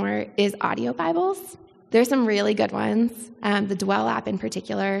little bit more is audio Bibles. There's some really good ones. The Dwell app in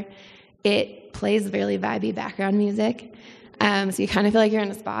particular, it plays really vibey background music. So you kind of feel like you're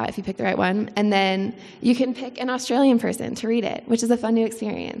in a spa if you pick the right one. And then you can pick an Australian person to read it, which is a fun new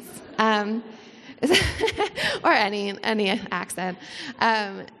experience. Or any accent.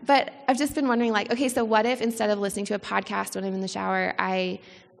 But I've just been wondering, okay, so what if instead of listening to a podcast when I'm in the shower, I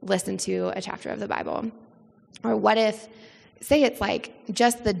listen to a chapter of the Bible? Or what if, say it's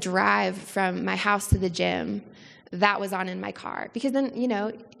just the drive from my house to the gym, that was on in my car? Because then,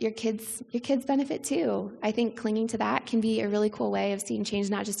 your kids benefit too. I think clinging to that can be a really cool way of seeing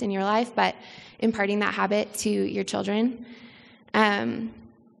change, not just in your life, but imparting that habit to your children.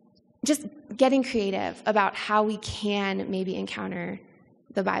 Just getting creative about how we can maybe encounter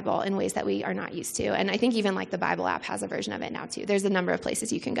the Bible in ways that we are not used to. And I think even the Bible app has a version of it now too. There's a number of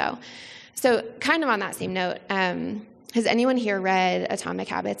places you can go. So kind of on that same note, has anyone here read Atomic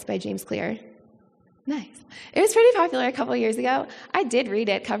Habits by James Clear? Nice. It was pretty popular a couple years ago. I did read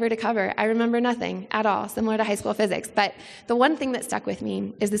it cover to cover. I remember nothing at all, similar to high school physics. But the one thing that stuck with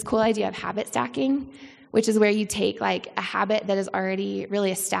me is this cool idea of habit stacking, which is where you take a habit that is already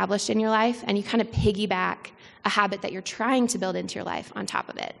really established in your life and you kind of piggyback a habit that you're trying to build into your life on top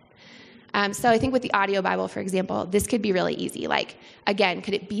of it. So I think with the audio Bible, for example, this could be really easy. Again,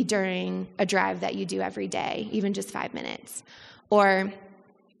 could it be during a drive that you do every day, even just 5 minutes? Or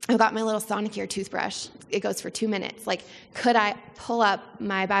I've got my little Sonicare toothbrush. It goes for 2 minutes. Could I pull up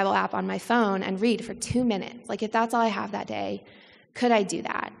my Bible app on my phone and read for 2 minutes? If that's all I have that day, could I do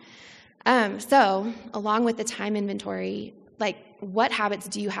that? So along with the time inventory, what habits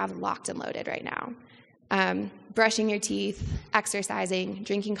do you have locked and loaded right now? Brushing your teeth, exercising,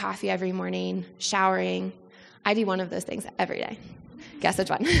 drinking coffee every morning, showering. I do one of those things every day. Guess which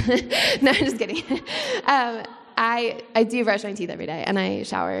one? No, I'm just kidding. I do brush my teeth every day, and I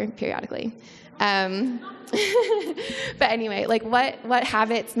shower periodically. But anyway, what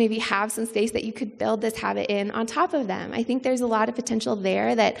habits maybe have some space that you could build this habit in on top of them? I think there's a lot of potential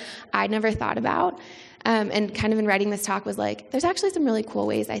there that I never thought about. And kind of in writing this talk was there's actually some really cool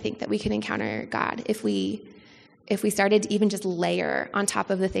ways I think that we can encounter God if we started to even just layer on top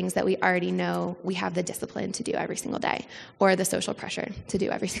of the things that we already know we have the discipline to do every single day, or the social pressure to do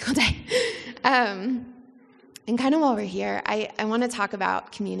every single day. And kind of while we're here, I want to talk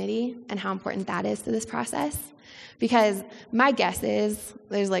about community and how important that is to this process. Because my guess is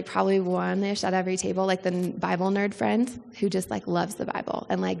there's probably one-ish at every table, the Bible nerd friend who just loves the Bible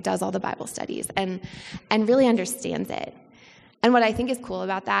and does all the Bible studies and really understands it. And what I think is cool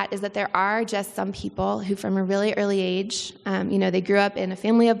about that is that there are just some people who from a really early age, they grew up in a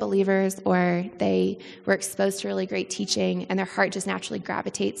family of believers, or they were exposed to really great teaching and their heart just naturally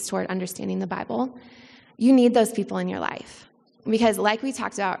gravitates toward understanding the Bible. You need those people in your life. Because like we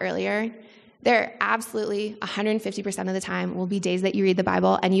talked about earlier, there absolutely 150% of the time will be days that you read the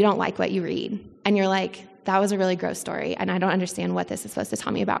Bible and you don't like what you read. And you're that was a really gross story, and I don't understand what this is supposed to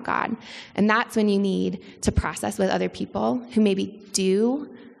tell me about God. And that's when you need to process with other people who maybe do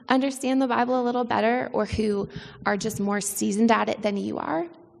understand the Bible a little better, or who are just more seasoned at it than you are.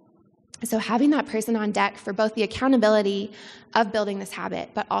 So having that person on deck for both the accountability of building this habit,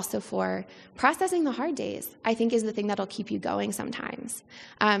 but also for processing the hard days, I think is the thing that'll keep you going sometimes.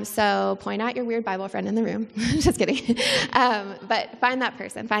 So point out your weird Bible friend in the room. Just kidding. But find that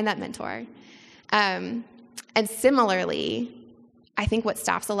person, find that mentor. And similarly, I think what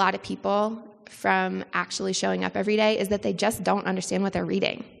stops a lot of people from actually showing up every day is that they just don't understand what they're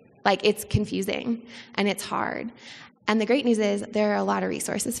reading. Like, it's confusing and it's hard. And the great news is there are a lot of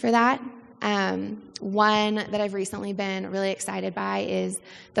resources for that. One that I've recently been really excited by is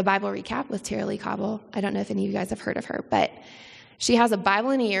the Bible Recap with Tara Lee Cobble. I don't know if any of you guys have heard of her, but she has a Bible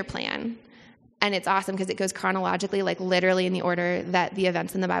in a year plan, and it's awesome because it goes chronologically, like literally in the order that the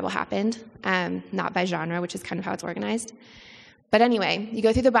events in the Bible happened, not by genre, which is kind of how it's organized. But anyway, you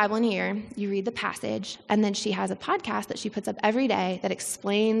go through the Bible in a year, you read the passage, and then she has a podcast that she puts up every day that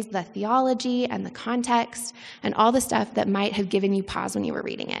explains the theology and the context and all the stuff that might have given you pause when you were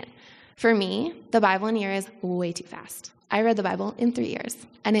reading it. For me, the Bible in a year is way too fast. I read the Bible in 3 years,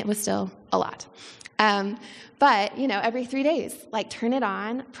 and it was still a lot. But, every 3 days, like, turn it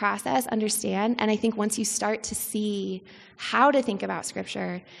on, process, understand, and I think once you start to see how to think about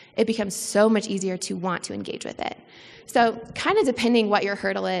Scripture, it becomes so much easier to want to engage with it. So kind of depending what your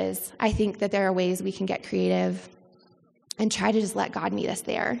hurdle is, I think that there are ways we can get creative and try to just let God meet us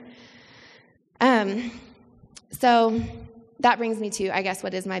there. So that brings me to, I guess,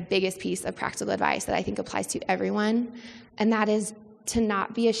 what is my biggest piece of practical advice that I think applies to everyone, and that is to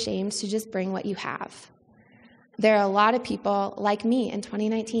not be ashamed to just bring what you have. There are a lot of people like me in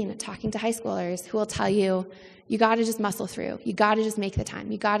 2019 talking to high schoolers who will tell you, you got to just muscle through. You got to just make the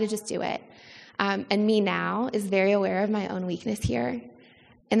time. You got to just do it. And me now is very aware of my own weakness here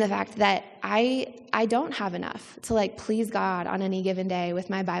and the fact that I don't have enough to please God on any given day with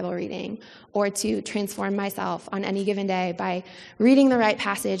my Bible reading, or to transform myself on any given day by reading the right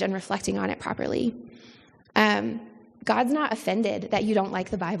passage and reflecting on it properly. God's not offended that you don't like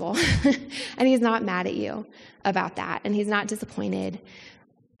the Bible, and he's not mad at you about that, and he's not disappointed.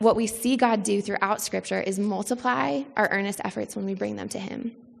 What we see God do throughout Scripture is multiply our earnest efforts when we bring them to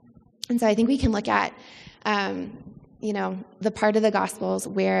him. And so I think we can look at, the part of the Gospels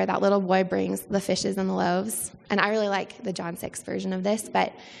where that little boy brings the fishes and the loaves. And I really like the John 6 version of this,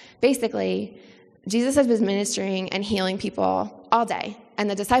 but basically, Jesus has been ministering and healing people all day, and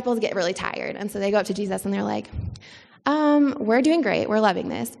the disciples get really tired. And so they go up to Jesus and they're like, we're doing great. We're loving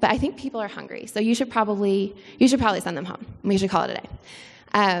this, but I think people are hungry. So you should probably send them home. We should call it a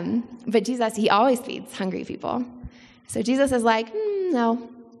day. But Jesus, he always feeds hungry people. So Jesus is like, no,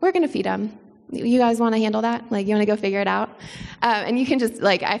 we're going to feed them. You guys want to handle that? You want to go figure it out? And you can just,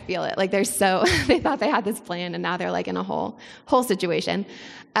 I feel it. They thought they had this plan, and now they're in a whole situation.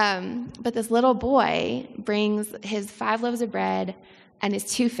 But this little boy brings his 5 loaves of bread and his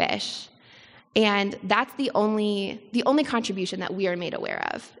 2 fish. And that's the only contribution that we are made aware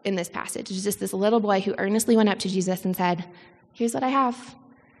of in this passage. It's just this little boy who earnestly went up to Jesus and said, here's what I have.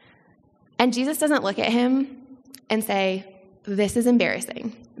 And Jesus doesn't look at him and say, this is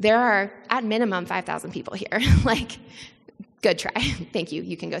embarrassing. There are, at minimum, 5,000 people here. Good try. Thank you.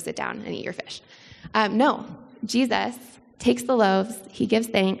 You can go sit down and eat your fish. No, Jesus takes the loaves, he gives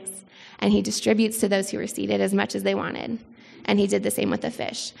thanks, and he distributes to those who were seated as much as they wanted. And he did the same with the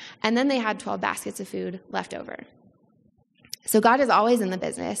fish. And then they had 12 baskets of food left over. So God is always in the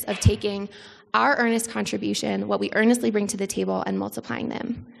business of taking our earnest contribution, what we earnestly bring to the table, and multiplying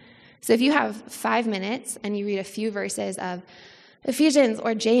them. So if you have 5 minutes and you read a few verses of Ephesians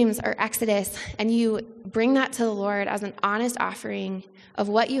or James or Exodus, and you bring that to the Lord as an honest offering of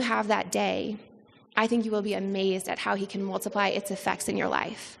what you have that day, I think you will be amazed at how he can multiply its effects in your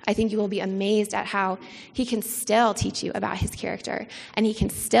life. I think you will be amazed at how he can still teach you about his character, and he can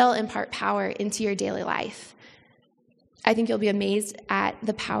still impart power into your daily life. I think you'll be amazed at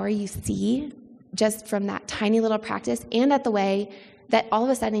the power you see just from that tiny little practice, and at the way that all of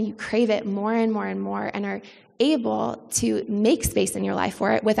a sudden you crave it more and more and more, and are able to make space in your life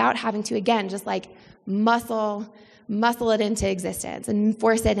for it without having to, again, just muscle it into existence and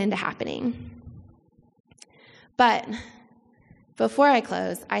force it into happening. But before I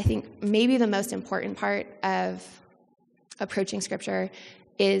close, I think maybe the most important part of approaching Scripture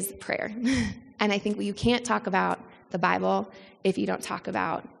is prayer. And I think you can't talk about the Bible if you don't talk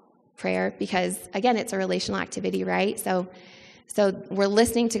about prayer, because, again, it's a relational activity, right? So we're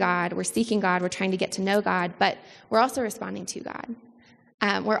listening to God, we're seeking God, we're trying to get to know God, but we're also responding to God.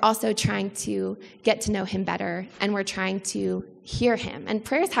 We're also trying to get to know him better, and we're trying to hear him. And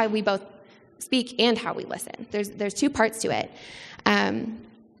prayer is how we both speak and how we listen. There's 2 parts to it.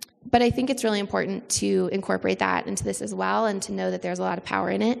 But I think it's really important to incorporate that into this as well, and to know that there's a lot of power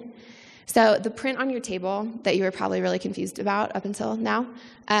in it. So the print on your table that you were probably really confused about up until now,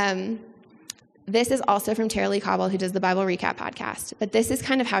 this is also from Tara Lee Cobble, who does the Bible Recap podcast. But this is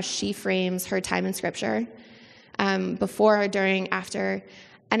kind of how she frames her time in Scripture, before, during, after.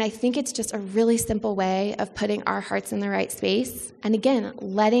 And I think it's just a really simple way of putting our hearts in the right space. And again,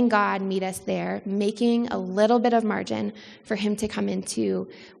 letting God meet us there, making a little bit of margin for him to come into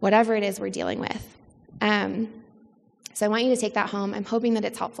whatever it is we're dealing with. So I want you to take that home. I'm hoping that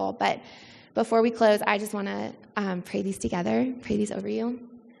it's helpful. But before we close, I just want to pray these together, pray these over you.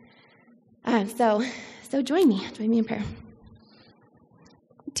 So join me in prayer.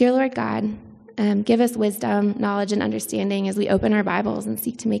 Dear Lord God, give us wisdom, knowledge, and understanding as we open our Bibles and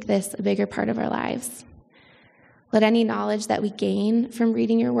seek to make this a bigger part of our lives. Let any knowledge that we gain from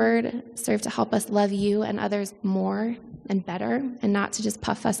reading your word serve to help us love you and others more and better, and not to just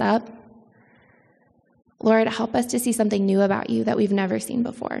puff us up. Lord, help us to see something new about you that we've never seen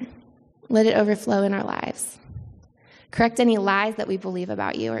before. Let it overflow in our lives. Correct any lies that we believe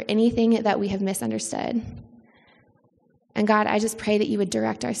about you or anything that we have misunderstood. And God, I just pray that you would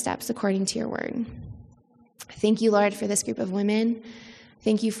direct our steps according to your word. Thank you, Lord, for this group of women.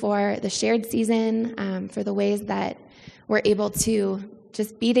 Thank you for the shared season, for the ways that we're able to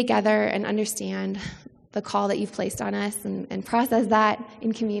just be together and understand the call that you've placed on us and process that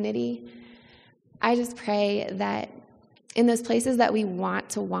in community. I just pray that in those places that we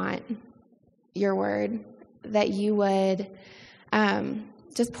want your word, that you would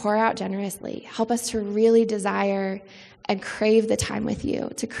just pour out generously. Help us to really desire and crave the time with you,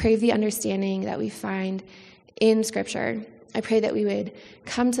 to crave the understanding that we find in Scripture. I pray that we would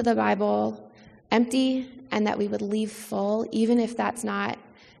come to the Bible empty and that we would leave full, even if that's not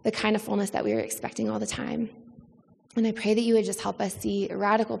the kind of fullness that we were expecting all the time. And I pray that you would just help us see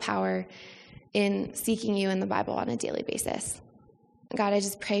radical power in seeking you in the Bible on a daily basis. God, I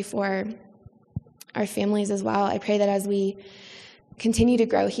just pray for our families as well. I pray that as we continue to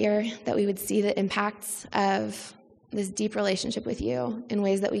grow here, that we would see the impacts of this deep relationship with you in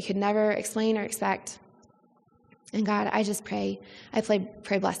ways that we could never explain or expect. And God, I just pray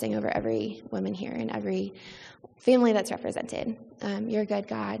blessing over every woman here and every family that's represented. You're a good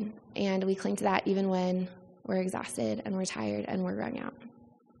God, and we cling to that even when we're exhausted and we're tired and we're wrung out.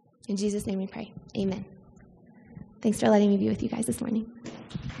 In Jesus' name we pray. Amen. Thanks for letting me be with you guys this morning.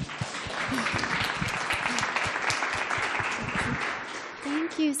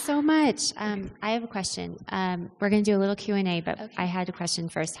 Thank you so much. I have a question. We're going to do a little Q&A, but okay. I had a question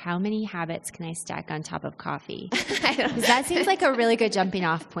first. How many habits can I stack on top of coffee? Because that seems like a really good jumping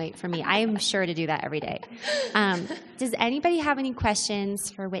off point for me. I am sure to do that every day. Does anybody have any questions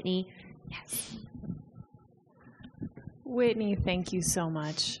for Whitney? Yes. Whitney, thank you so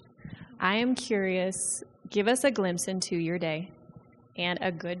much. I am curious, give us a glimpse into your day and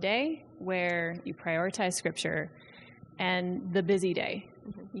a good day where you prioritize Scripture and the busy day.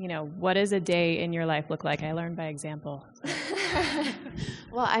 You know, what does a day in your life look like? I learned by example.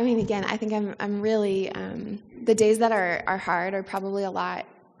 Well, I mean, again, I think I'm really, the days that are hard are probably a lot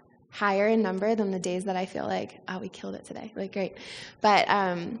higher in number than the days that I feel like, oh, we killed it today. Like, great. But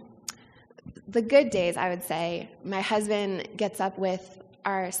the good days, I would say, my husband gets up with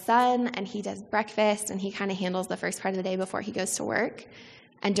our son and he does breakfast and he kind of handles the first part of the day before he goes to work.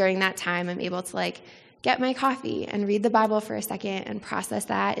 And during that time, I'm able to get my coffee and read the Bible for a second and process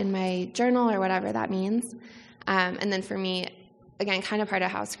that in my journal or whatever that means. And then for me, again, kind of part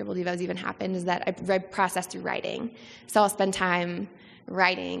of how Scribble Devos even happened is that I process through writing. So I'll spend time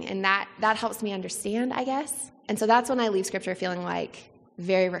writing, and that helps me understand, I guess. And so that's when I leave Scripture feeling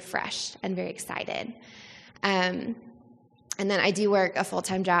very refreshed and very excited. And then I do work a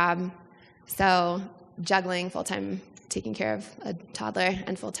full-time job, so juggling full-time, taking care of a toddler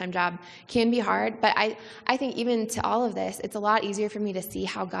and full-time job can be hard. But I think even to all of this, it's a lot easier for me to see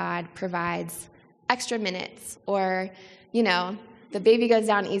how God provides extra minutes or, the baby goes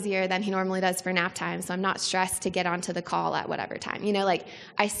down easier than he normally does for nap time, so I'm not stressed to get onto the call at whatever time.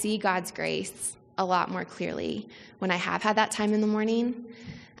 I see God's grace a lot more clearly when I have had that time in the morning.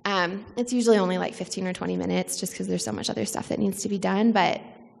 It's usually only 15 or 20 minutes just because there's so much other stuff that needs to be done. But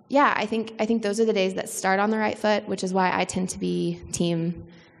yeah, I think those are the days that start on the right foot, which is why I tend to be team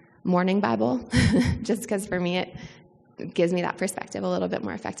morning Bible, just because for me it gives me that perspective a little bit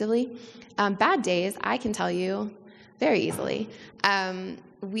more effectively. Bad days, I can tell you very easily.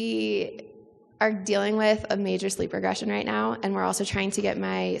 We are dealing with a major sleep regression right now, and we're also trying to get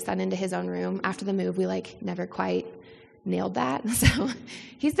my son into his own room. After the move, we never quite nailed that. So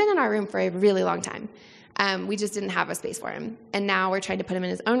he's been in our room for a really long time. We just didn't have a space for him. And now we're trying to put him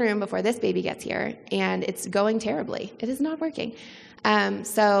in his own room before this baby gets here, and it's going terribly. It is not working.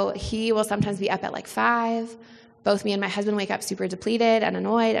 So he will sometimes be up at 5. Both me and my husband wake up super depleted and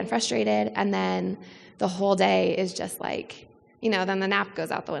annoyed and frustrated, and then the whole day is just then the nap goes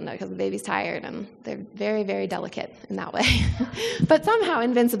out the window because the baby's tired, and they're very, very delicate in that way, but somehow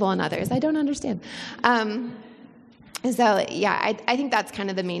invincible in others. I don't understand. So, yeah, I think that's kind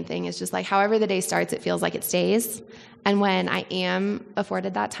of the main thing, is just like however the day starts, it feels like it stays. And when I am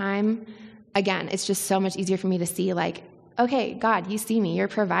afforded that time, again, it's just so much easier for me to see, like, okay, God, you see me, you're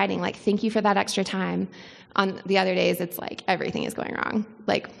providing, like, thank you for that extra time. On the other days, it's like everything is going wrong.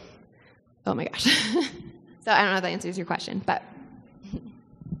 Like, oh my gosh. So I don't know if that answers your question, but.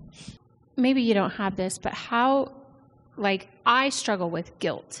 Maybe you don't have this, but how, like, I struggle with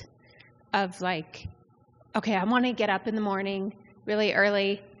guilt of, like, okay, I want to get up in the morning really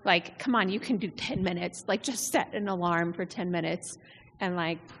early. Like, come on, you can do 10 minutes. Like, just set an alarm for 10 minutes. And,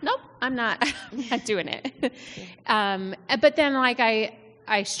 like, nope, I'm not doing it. But then, like,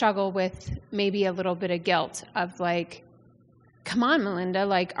 I struggle with maybe a little bit of guilt of, like, come on, Melinda,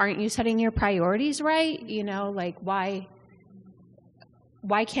 like, aren't you setting your priorities right? Like,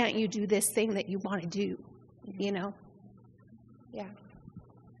 why can't you do this thing that you want to do? Yeah.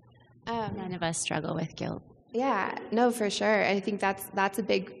 None of us struggle with guilt. Yeah, no, for sure. I think that's a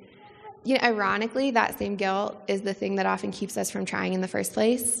big, ironically, that same guilt is the thing that often keeps us from trying in the first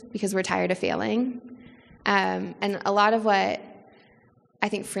place, because we're tired of failing. And a lot of what I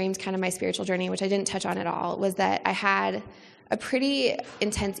think frames kind of my spiritual journey, which I didn't touch on at all, was that I had a pretty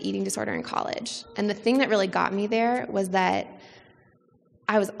intense eating disorder in college. And the thing that really got me there was that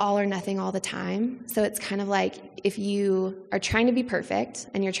I was all or nothing all the time. So it's kind of like if you are trying to be perfect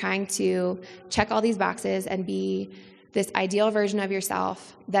and you're trying to check all these boxes and be this ideal version of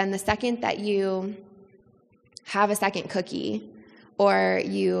yourself, then the second that you have a second cookie or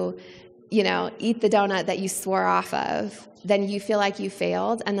you eat the donut that you swore off of, then you feel like you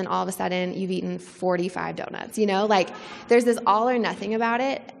failed, and then all of a sudden you've eaten 45 donuts, like there's this all or nothing about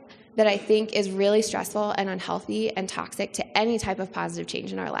it that I think is really stressful and unhealthy and toxic to any type of positive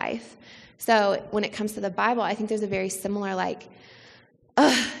change in our life. So when it comes to the Bible, I think there's a very similar, like,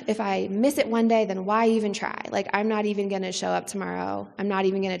 if I miss it one day, then why even try? Like, I'm not even going to show up tomorrow. I'm not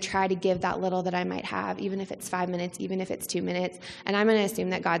even going to try to give that little that I might have, even if it's 5 minutes, even if it's 2 minutes. And I'm going to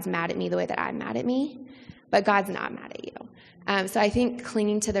assume that God's mad at me the way that I'm mad at me, but God's not mad at you. So I think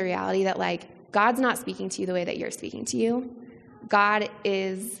clinging to the reality that, like, God's not speaking to you the way that you're speaking to you. God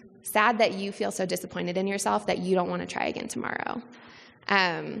is sad that you feel so disappointed in yourself that you don't want to try again tomorrow.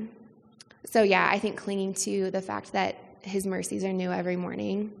 So yeah, I think clinging to the fact that his mercies are new every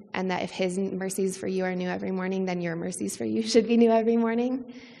morning, and that if his mercies for you are new every morning, then your mercies for you should be new every morning.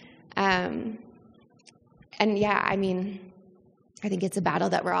 And yeah, I mean, I think it's a battle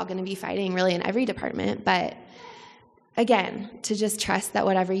that we're all going to be fighting really in every department. But again, to just trust that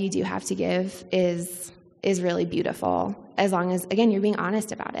whatever you do have to give is really beautiful, as long as, again, you're being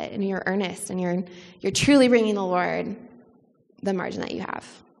honest about it and you're earnest and you're truly bringing the Lord the margin that you have.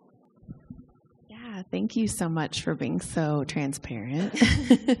 Yeah, thank you so much for being so transparent.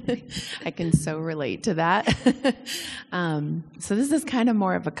 I can so relate to that. So this is kind of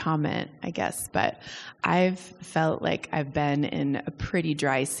more of a comment, I guess, but I've felt like I've been in a pretty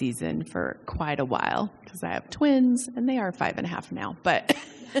dry season for quite a while because I have twins and they are 5.5 now, but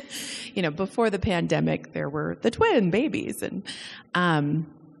before the pandemic, there were the twin babies. And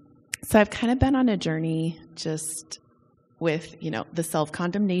so I've kind of been on a journey just with, the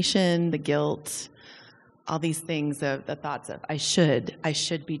self-condemnation, the guilt, all these things of the thoughts of, I should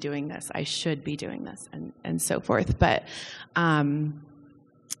be doing this, I should be doing this, and so forth. But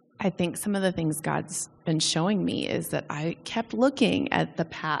I think some of the things God's been showing me is that I kept looking at the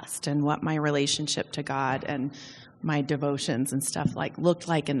past and what my relationship to God and my devotions and stuff looked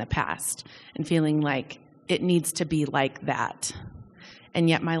like in the past, and feeling like it needs to be like that. And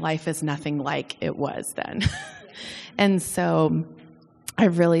yet my life is nothing like it was then. And so I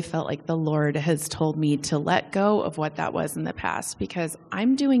really felt like the Lord has told me to let go of what that was in the past, because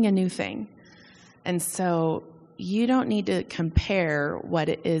I'm doing a new thing. And so you don't need to compare what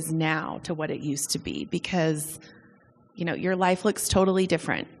it is now to what it used to be, because, your life looks totally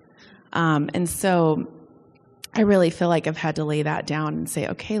different. And so I really feel like I've had to lay that down and say,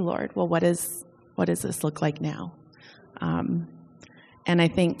 okay, Lord, well, what does this look like now? And I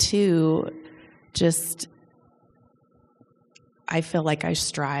think too, I feel like I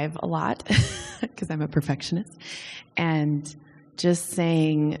strive a lot because I'm a perfectionist, and just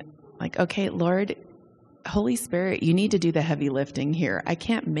saying like, okay, Lord, Holy Spirit, you need to do the heavy lifting here. I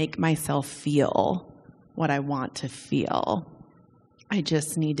can't make myself feel what I want to feel. I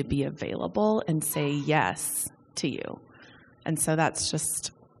just need to be available and say yes to you. And so that's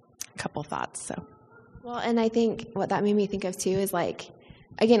just a couple thoughts. So, well, and I think what that made me think of too is, like,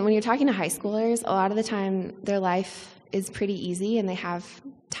 again, when you're talking to high schoolers, a lot of the time their life is pretty easy and they have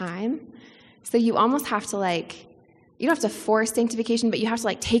time. So you almost have to you don't have to force sanctification, but you have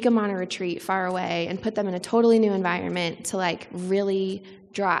to take them on a retreat far away and put them in a totally new environment to really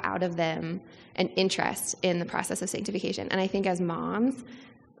draw out of them an interest in the process of sanctification. And I think as moms,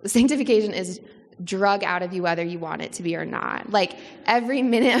 sanctification is drug out of you whether you want it to be or not. Every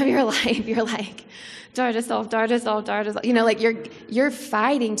minute of your life, you're dar to self. You're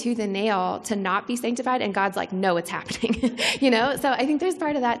fighting tooth and nail to not be sanctified, and God's no, it's happening. So I think there's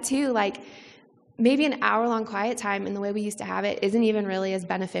part of that too. Maybe an hour-long quiet time in the way we used to have it isn't even really as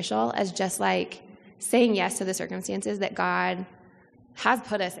beneficial as just saying yes to the circumstances that God has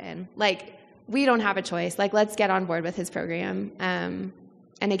put us in. We don't have a choice. Let's get on board with his program. And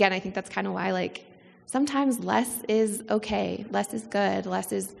again, I think that's kind of why sometimes less is okay, less is good,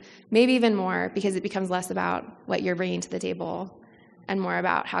 less is maybe even more, because it becomes less about what you're bringing to the table and more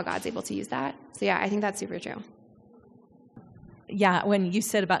about how God's able to use that. So yeah, I think that's super true. Yeah, when you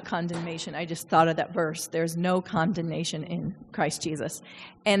said about condemnation, I just thought of that verse. There's no condemnation in Christ Jesus.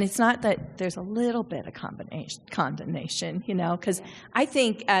 And it's not that there's a little bit of condemnation, because I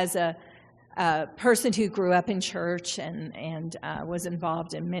think as a person who grew up in church and was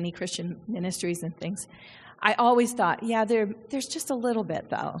involved in many Christian ministries and things, I always thought, yeah, there's just a little bit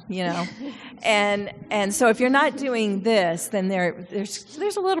though, and so if you're not doing this, then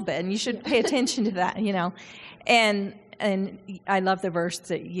there's a little bit, and you should pay attention to that, And I love the verse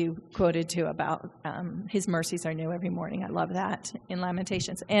that you quoted too about his mercies are new every morning. I love that in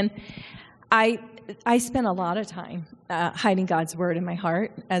Lamentations. And I spent a lot of time hiding God's word in my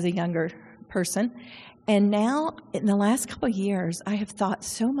heart as a younger person. And now, in the last couple of years, I have thought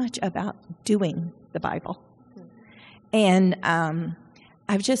so much about doing the Bible. And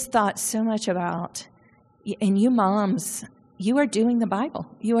I've just thought so much about, and you moms, you are doing the Bible.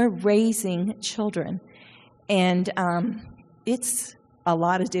 You are raising children. And it's a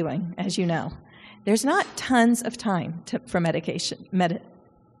lot of doing, as you know. There's not tons of time for medication, maybe.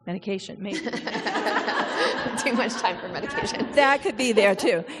 Too much time for medication. That could be there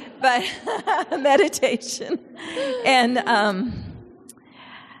too, but meditation. And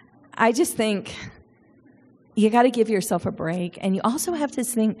I just think you got to give yourself a break. And you also have to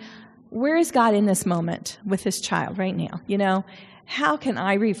think, where is God in this moment with this child right now? How can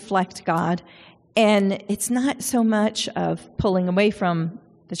I reflect God? And it's not so much of pulling away from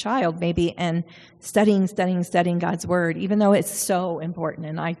the child maybe and studying God's word, even though it's so important,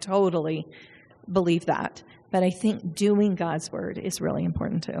 and I totally believe that. But I think doing God's word is really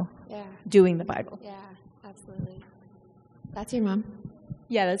important too. Yeah. Doing the Bible. Yeah, absolutely. That's your mom.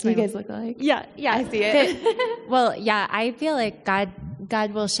 Yeah, that's what my you guys mom. look like. Yeah, I see it. Well, yeah, I feel like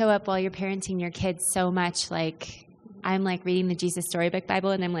God will show up while you're parenting your kids so much. I'm reading the Jesus Storybook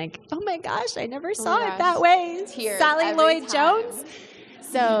Bible, and I'm oh my gosh, I never saw it that way. Sally Lloyd Jones.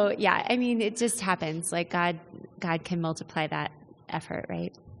 So yeah, I mean, it just happens. God can multiply that effort,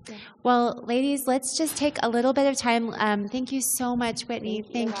 right? Yeah. Well, ladies, let's just take a little bit of time. Thank you so much, Whitney.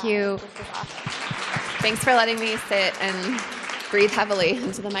 Thank you. Thanks for letting me sit and breathe heavily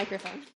into the microphone.